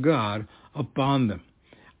wrath of God upon them.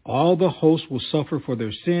 All the hosts will suffer for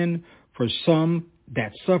their sin. For some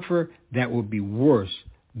that suffer, that will be worse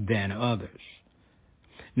than others.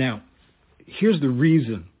 Now, here's the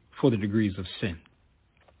reason for the degrees of sin.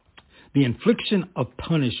 The infliction of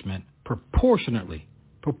punishment proportionately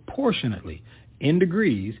in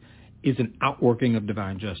degrees is an outworking of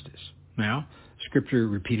divine justice. Now, Scripture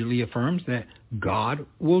repeatedly affirms that God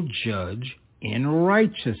will judge in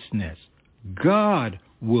righteousness. God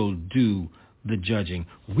will do the judging.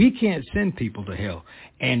 We can't send people to hell.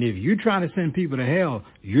 And if you're trying to send people to hell,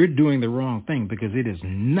 you're doing the wrong thing, because it is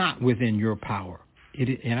not within your power.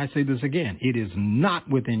 And I say this again, it is not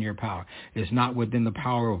within your power. It's not within the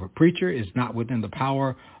power of a preacher. It's not within the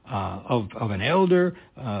power of an elder,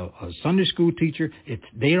 a Sunday school teacher.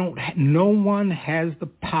 No one has the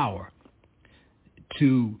power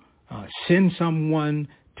to send someone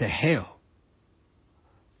to hell.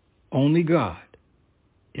 Only God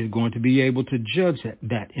is going to be able to judge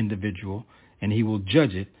that individual, and he will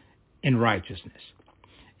judge it in righteousness.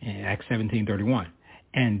 In Acts 17:31.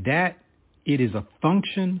 And that it is a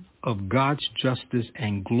function of God's justice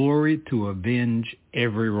and glory to avenge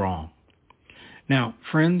every wrong. Now,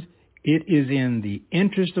 friends, it is in the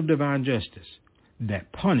interest of divine justice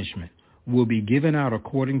that punishment will be given out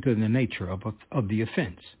according to the nature of the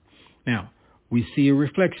offense. Now, we see a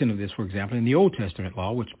reflection of this, for example, in the Old Testament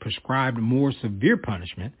law, which prescribed more severe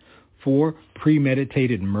punishment for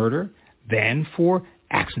premeditated murder than for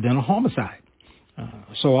accidental homicide.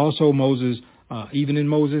 So also Moses, even in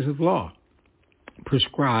Moses' law,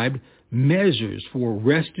 prescribed measures for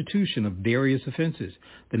restitution of various offenses.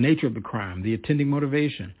 The nature of the crime, the attending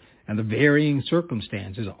motivation, and the varying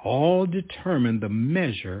circumstances all determine the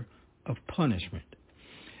measure of punishment.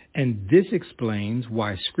 And this explains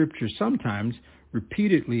why Scripture sometimes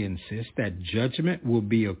repeatedly insists that judgment will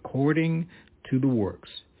be according to the works.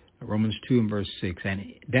 Romans 2 and verse 6.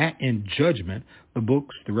 And that in judgment, the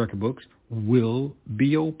record books, will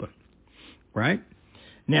be open. Right?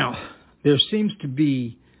 Now, there seems to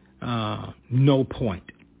be no point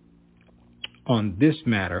on this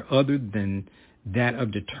matter other than that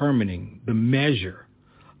of determining the measure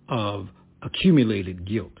of accumulated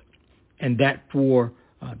guilt, and that for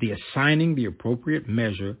the assigning the appropriate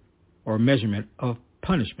measure or measurement of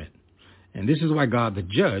punishment. And this is why God, the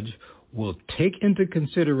judge, will take into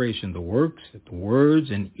consideration the works, the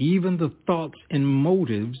words, and even the thoughts and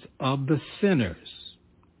motives of the sinners.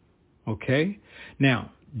 Okay?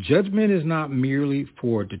 Now, judgment is not merely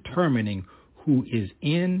for determining who is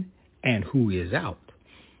in and who is out.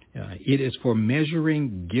 It is for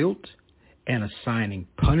measuring guilt and assigning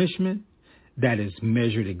punishment that is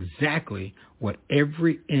measured exactly what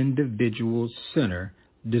every individual sinner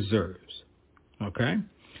deserves. Okay?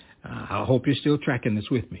 I hope you're still tracking this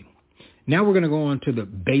with me. Now we're going to go on to the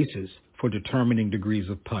basis for determining degrees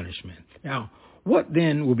of punishment. Now, what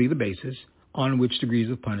then will be the basis on which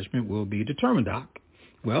degrees of punishment will be determined, Doc?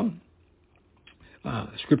 Well,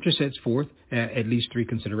 Scripture sets forth at least three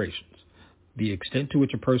considerations. The extent to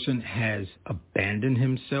which a person has abandoned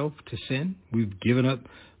himself to sin. We've given up.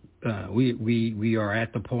 We are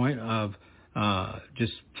at the point of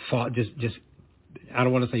just I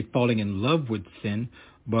don't want to say falling in love with sin,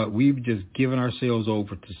 but we've just given ourselves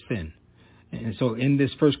over to sin. And so in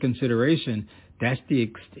this first consideration, this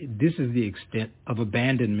is the extent of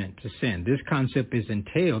abandonment to sin. This concept is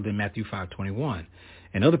entailed in Matthew 5:21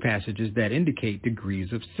 and other passages that indicate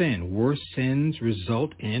degrees of sin. Worse sins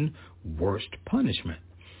result in worst punishment.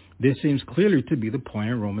 This seems clearly to be the point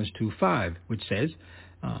in Romans 2:5, which says,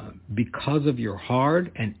 because of your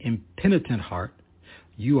hard and impenitent heart,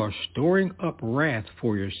 you are storing up wrath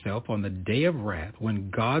for yourself on the day of wrath when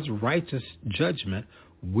God's righteous judgment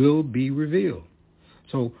will be revealed.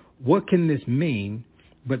 So what can this mean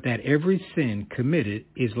but that every sin committed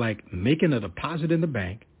is like making a deposit in the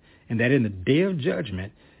bank, and that in the day of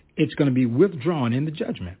judgment, it's going to be withdrawn in the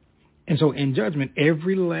judgment. And so in judgment,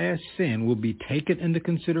 every last sin will be taken into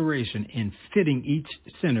consideration in fitting each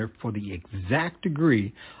sinner for the exact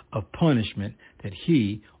degree of punishment that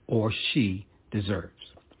he or she deserves.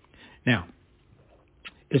 Now,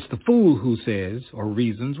 It's the fool who says or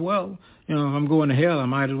reasons, well, if I'm going to hell, I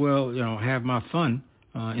might as well, have my fun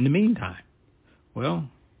in the meantime. Well,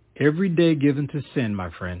 every day given to sin, my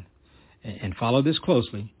friend, and follow this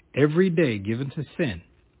closely, every day given to sin,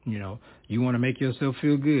 you want to make yourself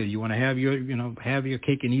feel good. You want to have your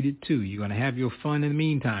cake and eat it too. You're going to have your fun in the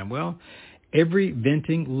meantime. Well, every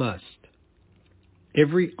venting lust,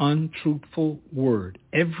 every untruthful word,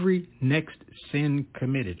 every next sin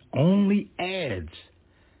committed only adds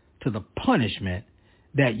to the punishment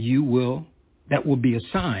that will be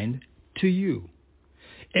assigned to you.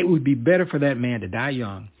 It would be better for that man to die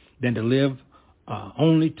young than to live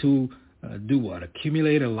only to do what?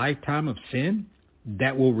 Accumulate a lifetime of sin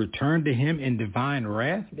that will return to him in divine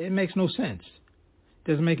wrath? It makes no sense.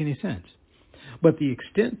 It doesn't make any sense. But the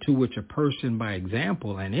extent to which a person, by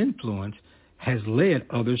example and influence, has led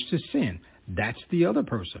others to sin, that's the other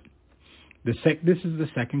person. This is the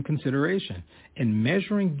second consideration. In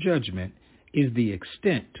measuring judgment is the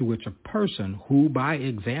extent to which a person who, by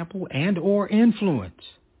example and or influence,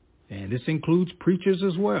 and this includes preachers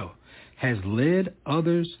as well, has led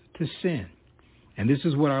others to sin. And this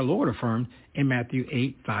is what our Lord affirmed in Matthew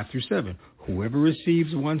 8:5-7. Whoever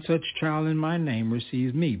receives one such child in my name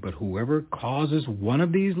receives me, but whoever causes one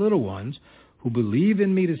of these little ones who believe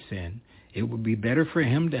in me to sin, it would be better for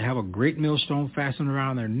him to have a great millstone fastened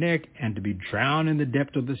around their neck and to be drowned in the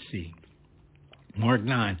depth of the sea. Mark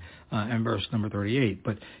 9 and verse number 38.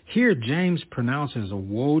 But here James pronounces a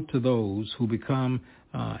woe to those who become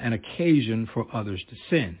an occasion for others to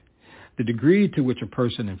sin. The degree to which a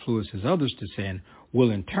person influences others to sin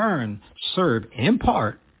will in turn serve in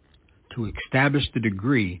part to establish the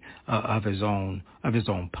degree of his own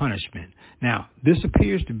punishment. Now, this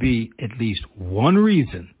appears to be at least one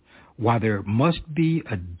reason why there must be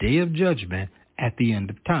a day of judgment at the end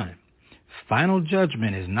of time. Final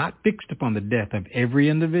judgment is not fixed upon the death of every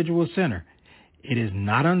individual sinner. It is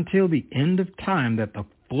not until the end of time that the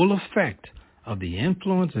full effect of the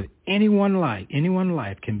influence of anyone's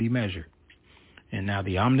life can be measured. And now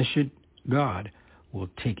the omniscient God will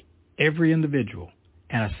take every individual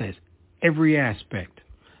and assess every aspect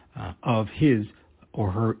of his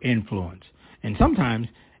or her influence, and sometimes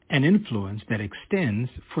an influence that extends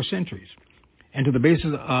for centuries. And to the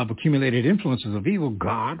basis of accumulated influences of evil,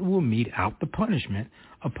 God will mete out the punishment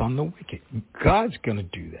upon the wicked. God's going to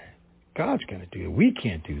do that. God's going to do it. We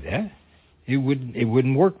can't do that. It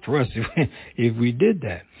wouldn't work for us if we did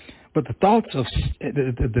that. But the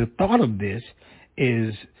thought of this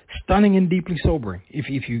is stunning and deeply sobering.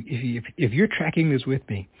 If you're tracking this with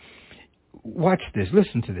me, watch this.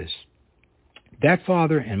 Listen to this. That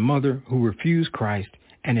father and mother who refuse Christ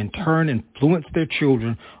and in turn influence their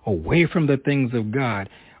children away from the things of God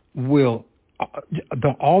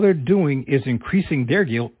all they're doing is increasing their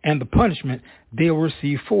guilt and the punishment they'll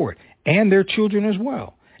receive for it, and their children as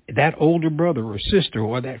well. That older brother or sister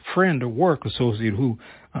or that friend or work associate who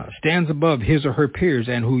stands above his or her peers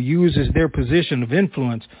and who uses their position of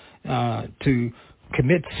influence to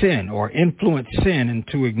commit sin or influence sin and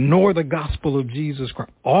to ignore the gospel of Jesus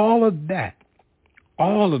Christ, all of that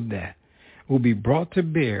will be brought to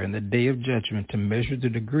bear in the day of judgment to measure the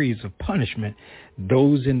degrees of punishment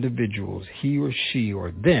those individuals, he or she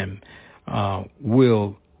or them,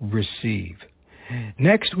 will receive.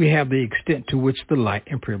 Next, we have the extent to which the light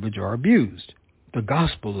and privilege are abused. The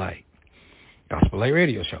Gospel Light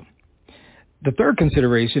Radio Show. The third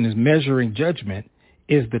consideration is measuring judgment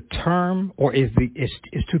is the term or is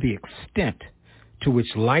to the extent to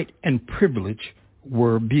which light and privilege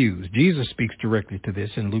were abused. Jesus speaks directly to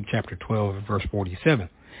this in Luke chapter 12, verse 47.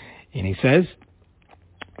 And he says,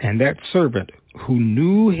 and that servant who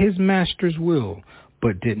knew his master's will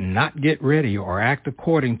but did not get ready or act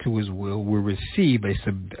according to his will receive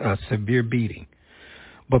a severe beating.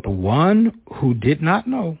 But the one who did not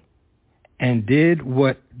know and did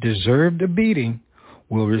what deserved a beating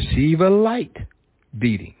will receive a light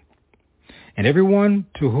beating. And everyone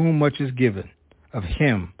to whom much is given, of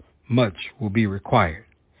him much will be required.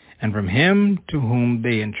 And from him to whom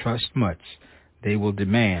they entrust much, they will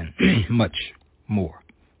demand much more.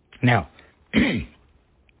 Now,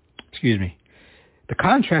 excuse me. The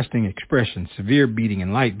contrasting expressions, severe beating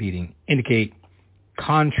and light beating, indicate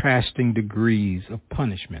contrasting degrees of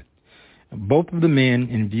punishment. Both of the men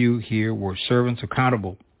in view here were servants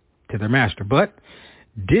accountable to their master, but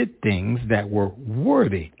did things that were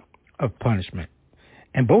worthy of punishment.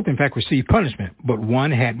 And both, in fact, received punishment, but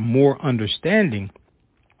one had more understanding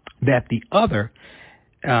than the other,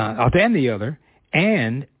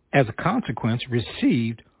 and as a consequence,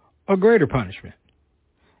 received a greater punishment.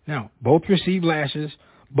 Now, both received lashes,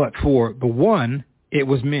 but for the one, it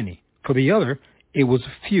was many. For the other, it was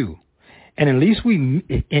few. And at least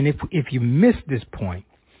if you miss this point,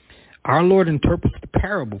 our Lord interprets the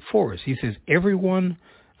parable for us. He says, everyone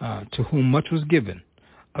to whom much was given,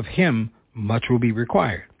 of him much will be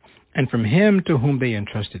required. And from him to whom they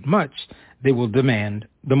entrusted much, they will demand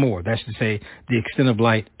the more. That's to say, the extent of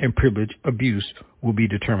light and privilege abuse will be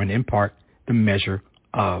determined in part the measure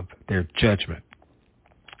of their judgment.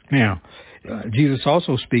 Now, Jesus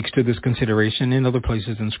also speaks to this consideration in other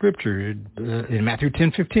places in Scripture. In Matthew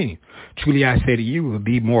 10:15, truly I say to you, it will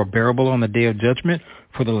be more bearable on the day of judgment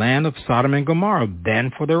for the land of Sodom and Gomorrah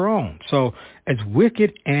than for their own. So as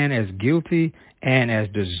wicked and as guilty and as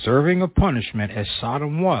deserving of punishment as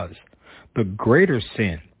Sodom was, the greater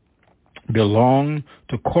sin belonged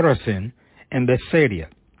to Chorazin and Bethsaida.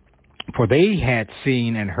 For they had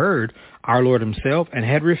seen and heard our Lord himself and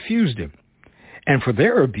had refused him. And for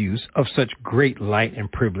their abuse of such great light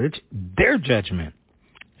and privilege, their judgment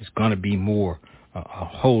is going to be more, a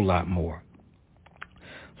whole lot more.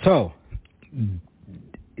 So,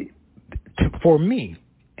 for me,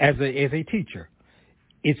 as a teacher,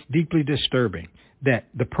 it's deeply disturbing that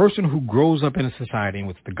the person who grows up in a society in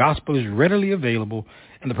which the gospel is readily available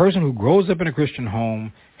and the person who grows up in a Christian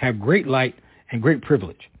home have great light and great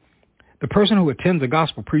privilege. The person who attends a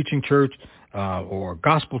gospel preaching church or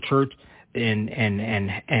gospel church and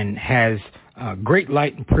has great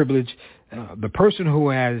light and privilege, the person who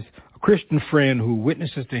has a Christian friend who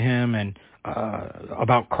witnesses to him and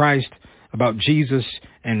about Christ, about Jesus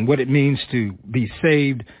and what it means to be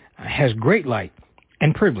saved, has great light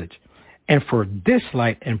and privilege. And for this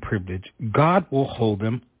light and privilege, God will hold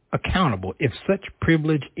them accountable. If such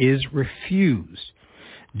privilege is refused,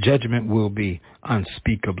 judgment will be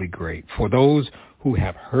unspeakably great. For those who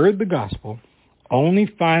have heard the gospel, only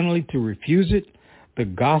finally to refuse it, the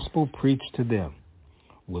gospel preached to them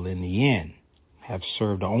will in the end have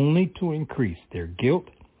served only to increase their guilt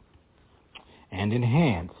and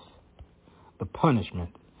enhance the punishment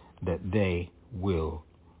that they will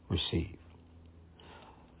receive.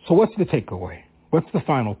 So what's the takeaway? What's the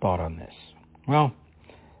final thought on this? Well,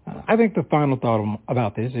 I think the final thought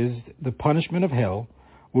about this is the punishment of hell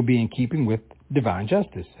will be in keeping with divine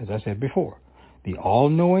justice, as I said before. The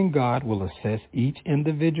all-knowing God will assess each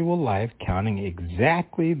individual life, counting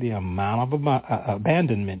exactly the amount of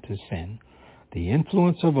abandonment to sin, the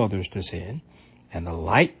influence of others to sin, and the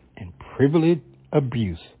light and privilege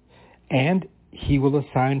abuse. And he will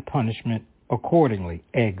assign punishment accordingly,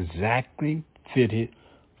 exactly fitted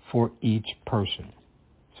for each person.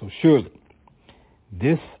 So surely,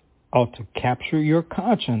 this ought to capture your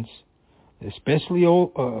conscience, especially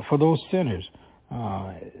for those sinners,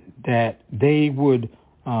 that they would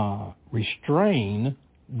restrain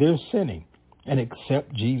their sinning and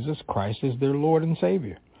accept Jesus Christ as their Lord and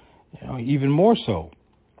Savior. Even more so,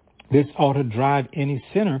 this ought to drive any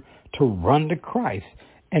sinner to run to Christ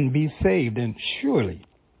and be saved. And surely,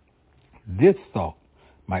 this thought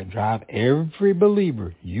might drive every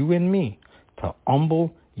believer, you and me, to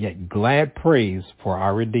humble yet glad praise for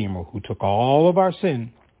our Redeemer, who took all of our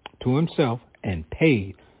sin to himself and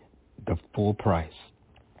paid the full price,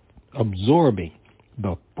 absorbing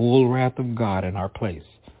the full wrath of God in our place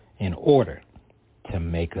in order to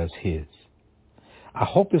make us his. I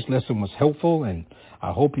hope this lesson was helpful, and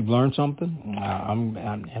I hope you've learned something,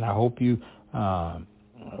 and I hope you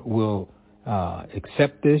will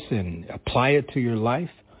accept this and apply it to your life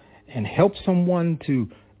and help someone to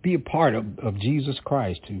be a part of Jesus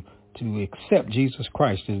Christ, to accept Jesus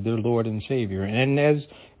Christ as their Lord and Savior. And as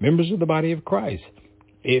members of the body of Christ,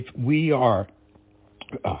 if we are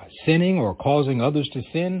sinning or causing others to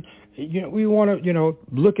sin, we want to,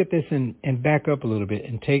 look at this and back up a little bit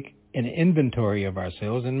and take an inventory of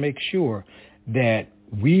ourselves and make sure that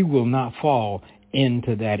we will not fall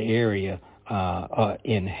into that area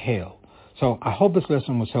in hell. So I hope this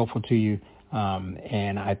lesson was helpful to you,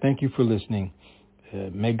 and I thank you for listening.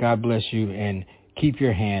 May God bless you, and keep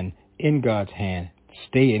your hand in God's hand.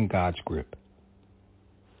 Stay in God's grip.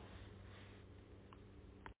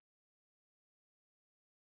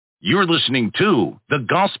 You're listening to the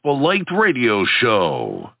Gospel Light Radio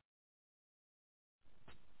Show.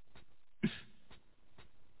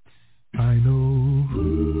 I know.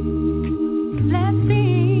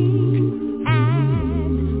 Blessing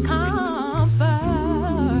and comfort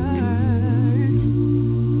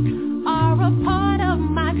are a part of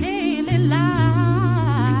my daily life.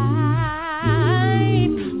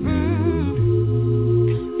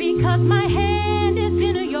 Because my hand is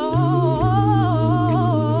in yours.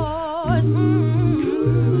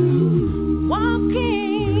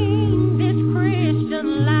 Walking this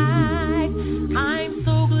Christian life, I'm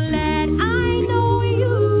so glad I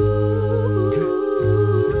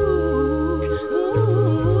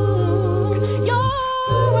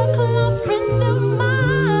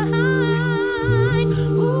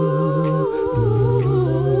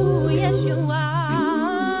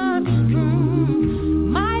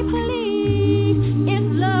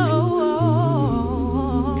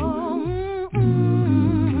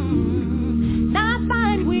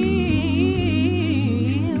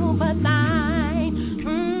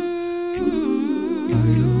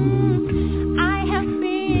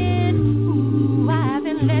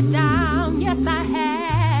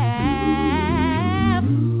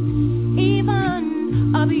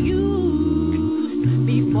I've used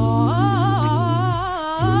before,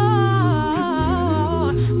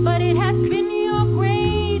 but it has been your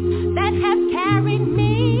grace that has carried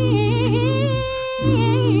me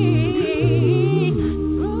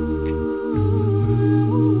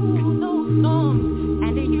through those storms.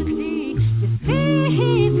 And you see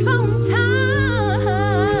sometimes,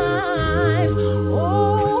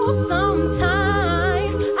 oh,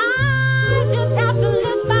 sometimes I just have to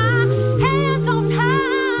lift my hands on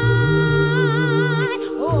high,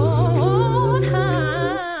 oh, high,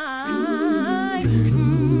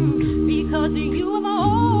 because you have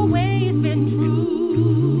always been true.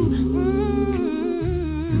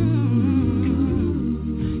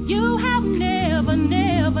 You have never,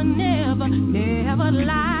 never, never, never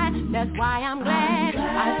lied. That's why I'm glad.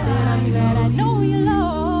 I said I'm glad I know you,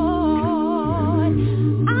 Lord.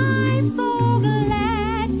 I'm so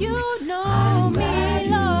glad you know me,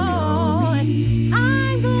 Lord.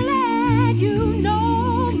 I'm glad you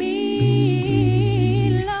know me,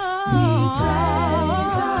 Lord.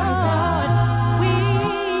 We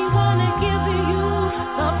want to give you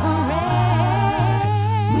the praise.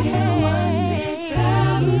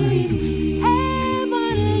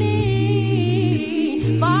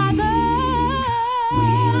 Heavenly Father,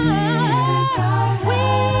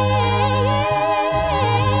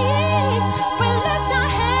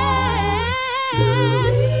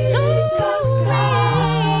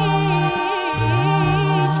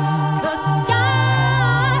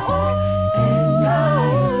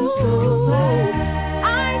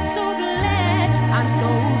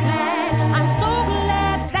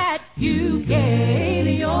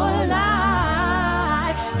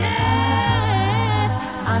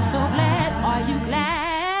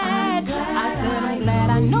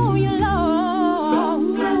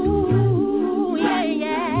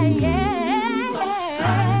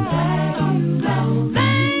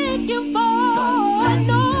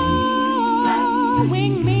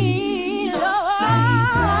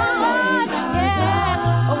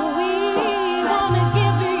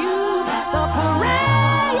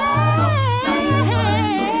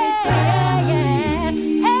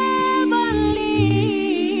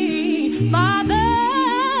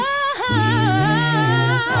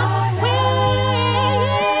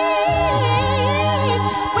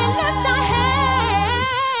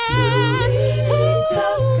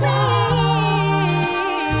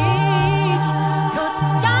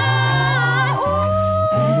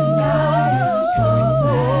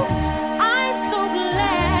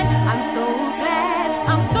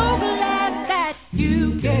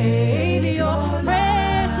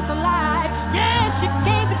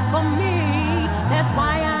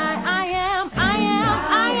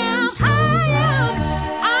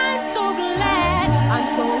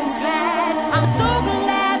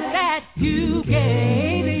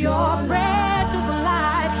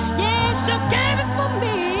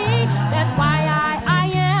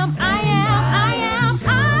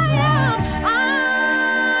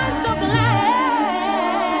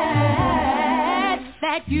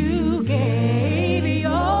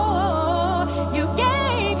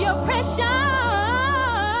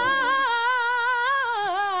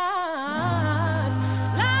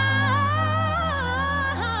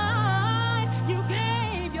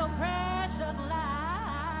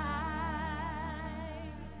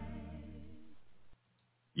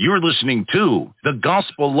 You're listening to the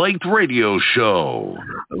Gospel Light Radio Show.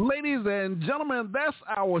 Ladies and gentlemen, that's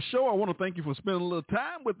our show. I want to thank you for spending a little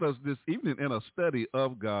time with us this evening in a study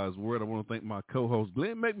of God's Word. I want to thank my co-hosts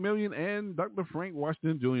Glenn McMillian and Dr. Frank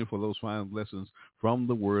Washington Jr. for those fine lessons from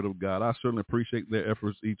the Word of God. I certainly appreciate their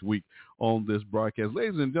efforts each week on this broadcast.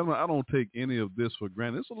 Ladies and gentlemen, I don't take any of this for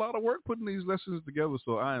granted. It's a lot of work putting these lessons together,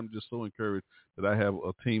 so I am just so encouraged that I have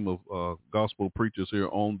a team of gospel preachers here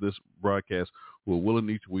on this broadcast who are willing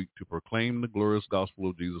each week to proclaim the glorious gospel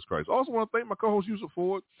of Jesus Christ. I also want to thank my co-host Yusuf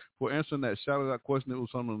Ford for answering that shout-out question. It was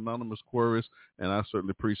some anonymous queries, and I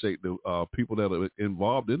certainly appreciate the people that are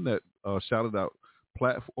involved in that shout-out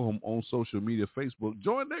platform on social media, Facebook.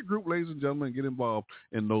 Join that group, ladies and gentlemen, and get involved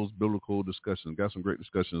in those biblical discussions. Got some great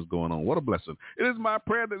discussions going on. What a blessing. It is my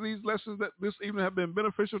prayer that these lessons that this evening have been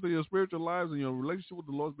beneficial to your spiritual lives and your relationship with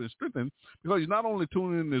the Lord has been strengthened, because you're not only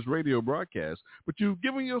tuning in this radio broadcast, but you've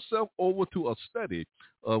given yourself over to a study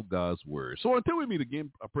of God's Word. So until we meet again,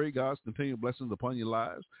 I pray God's continued blessings upon your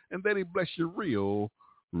lives and that He bless you real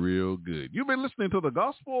good. You've been listening to the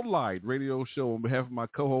Gospel Light Radio Show. On behalf of my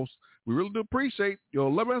co-hosts, we really do appreciate your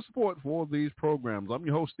love and support for these programs. I'm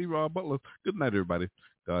your host, Stevie R. Butler. Good night, everybody.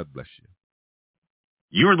 God bless you.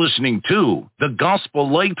 You're listening to the Gospel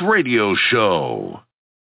Light Radio Show.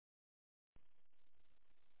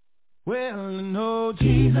 Well, no,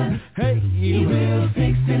 Jesus, hey, he will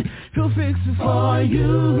fix it. He'll fix it for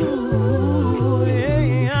you.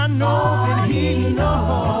 Yeah, I know that he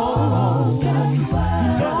knows. He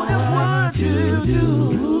knows what to do.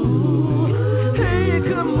 Hey,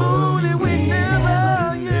 come on and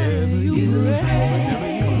whenever, yeah, you ready.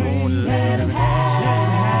 Let him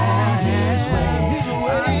have his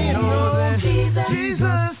way.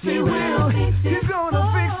 Jesus, he will. He's gonna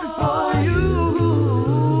fix it for you.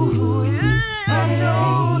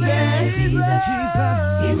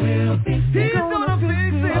 He's gonna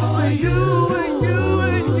fix it for you and you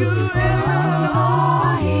and you and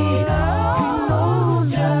he knows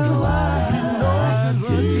just what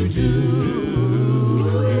you do.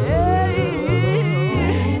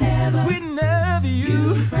 Whenever you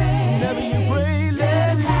pray,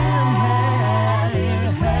 let him have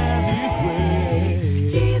his way.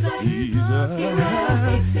 Jesus,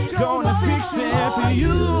 gonna fix it for you.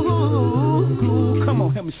 Come on,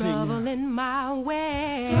 help me sing. Trouble in my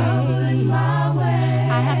way.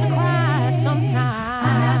 I have to cry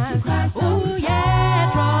sometimes. Oh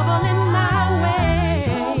yeah, trouble in my way.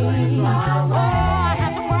 Oh, I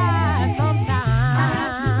have to cry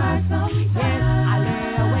sometimes. Yes, I lay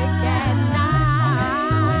awake at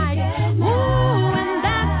night. Ooh, and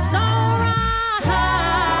that's alright.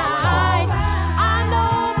 I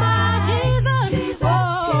know my Jesus.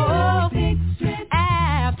 Oh,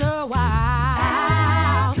 after a while.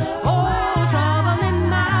 Oh, trouble in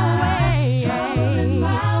my way.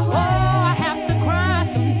 Oh, I have to cry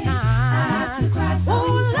sometimes. Oh,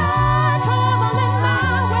 Lord, trouble in my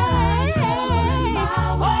way.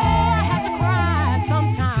 Oh, I have to cry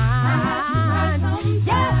sometimes.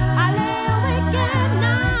 Yes, I lay awake at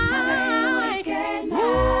night.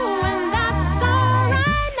 Ooh, and that's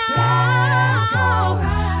alright now.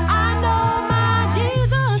 I know my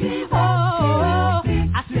Jesus. Oh,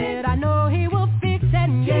 I said I know he will fix it.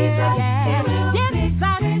 Yeah, yeah. Yes, I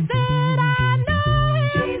said I know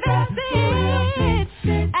he'll fix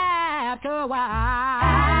it after a while.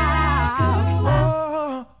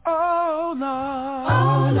 Oh, Lord.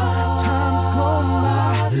 Time's gone by.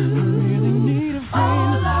 I really need a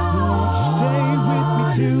friend. Won't you stay with me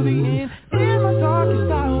till the end? In my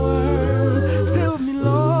darkest hour, stay with me,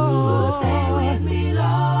 Lord.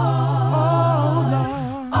 Oh,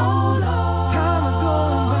 Lord. Time is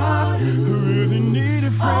going by. I really need a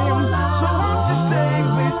friend. So won't you stay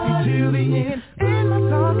with me till the end? In my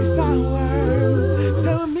darkest hour,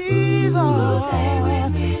 stay with me, Lord.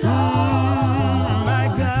 My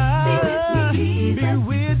God, be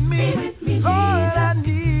with me. Lord, I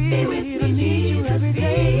need you every day.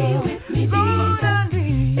 Lord, I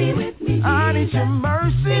need your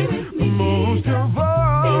mercy. Most of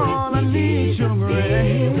all, I need your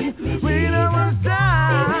grace. When I was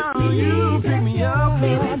down, you picked me up.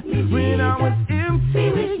 When I was empty,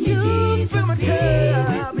 you filled my cup.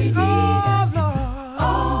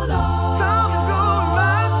 Oh, Lord, time is going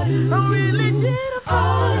by. I really need a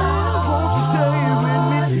friend. Won't you stay with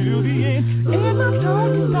me till the end? In my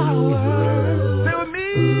darkest hour, stay with me,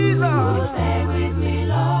 Lord.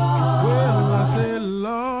 Well, I said,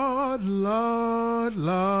 Lord,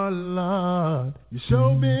 you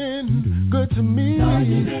sure been good to me.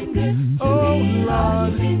 Oh,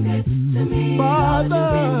 Lord,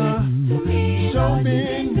 Father, you sure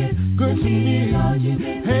been good to me.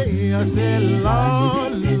 Hey, I said,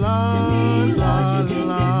 Lord,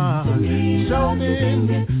 you sure been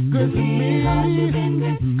good to me.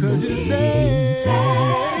 'Cause you saved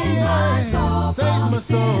my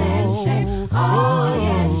soul. Oh,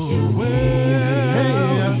 well, hey,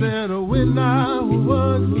 I said, when I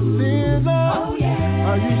was a sinner,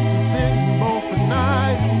 I used to sin both the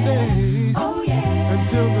night and day.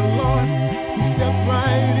 Until the Lord, he stepped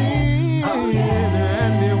right in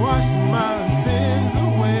and he washed my sins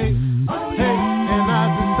away. Hey, and I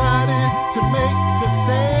decided to make the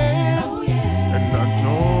stand, and I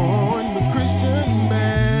joined the Christian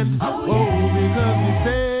band. Oh, because he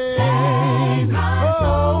saved.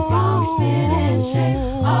 Oh,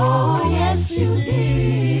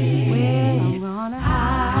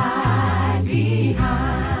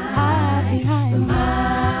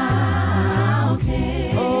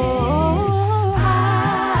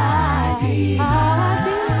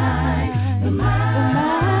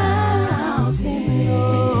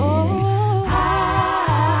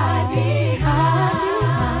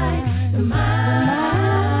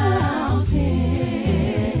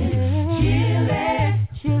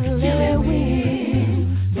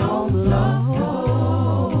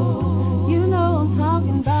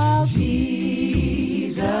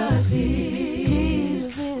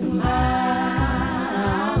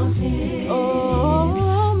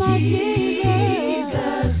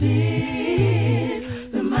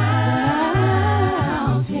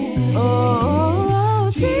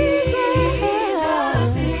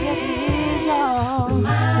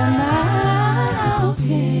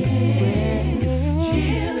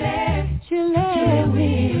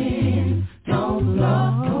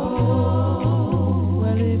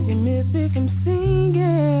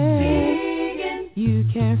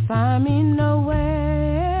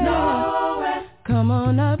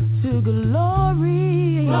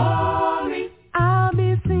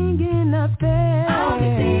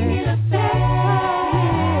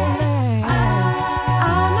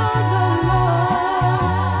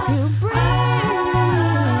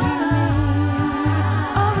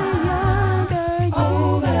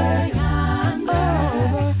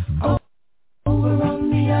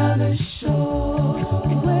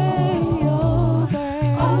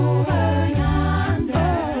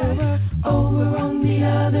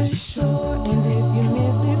 shore. And if you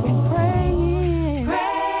miss me from praying,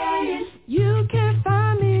 you can't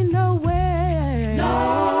find me nowhere.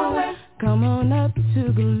 Come on up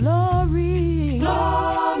to glory.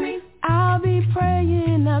 I'll be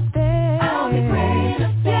praying up there.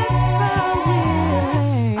 Yes, I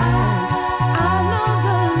will. I know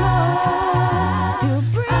the Lord will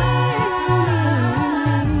bring me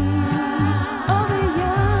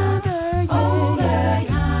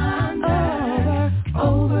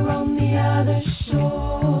over on the other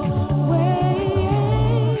shore. Way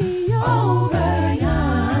over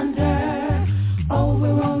yonder,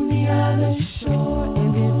 over on the other shore.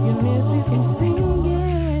 And if you miss me from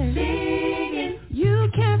singing, you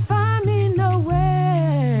can't find me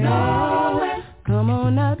nowhere. Come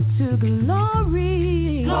on up to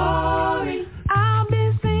glory. I'll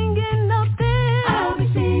be singing up there. I'll be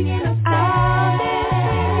singing up there.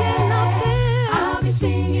 I'll be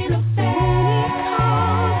singing up there.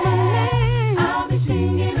 I'll be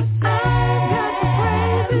singing up there. I've got to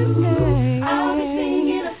praise His name. I'll be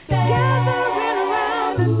singing up there. Gathering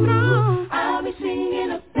around the throne. I'll be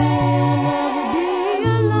singing up there. Never be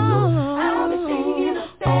alone. I'll be singing up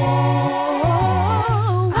there.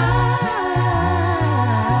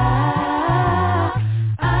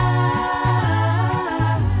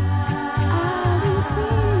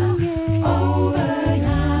 Over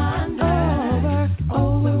yonder,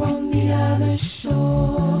 over on the other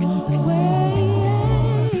shore. Way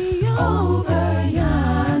over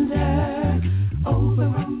yonder, over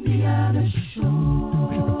on the other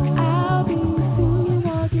shore. I'll be singing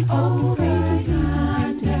while you over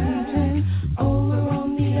yonder, over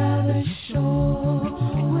on the other shore.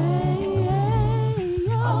 Way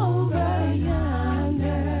over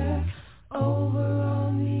yonder, over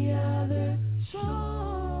on the other shore.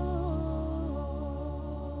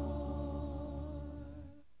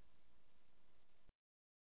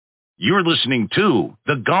 You're listening to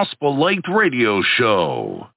the Gospel Light Radio Show.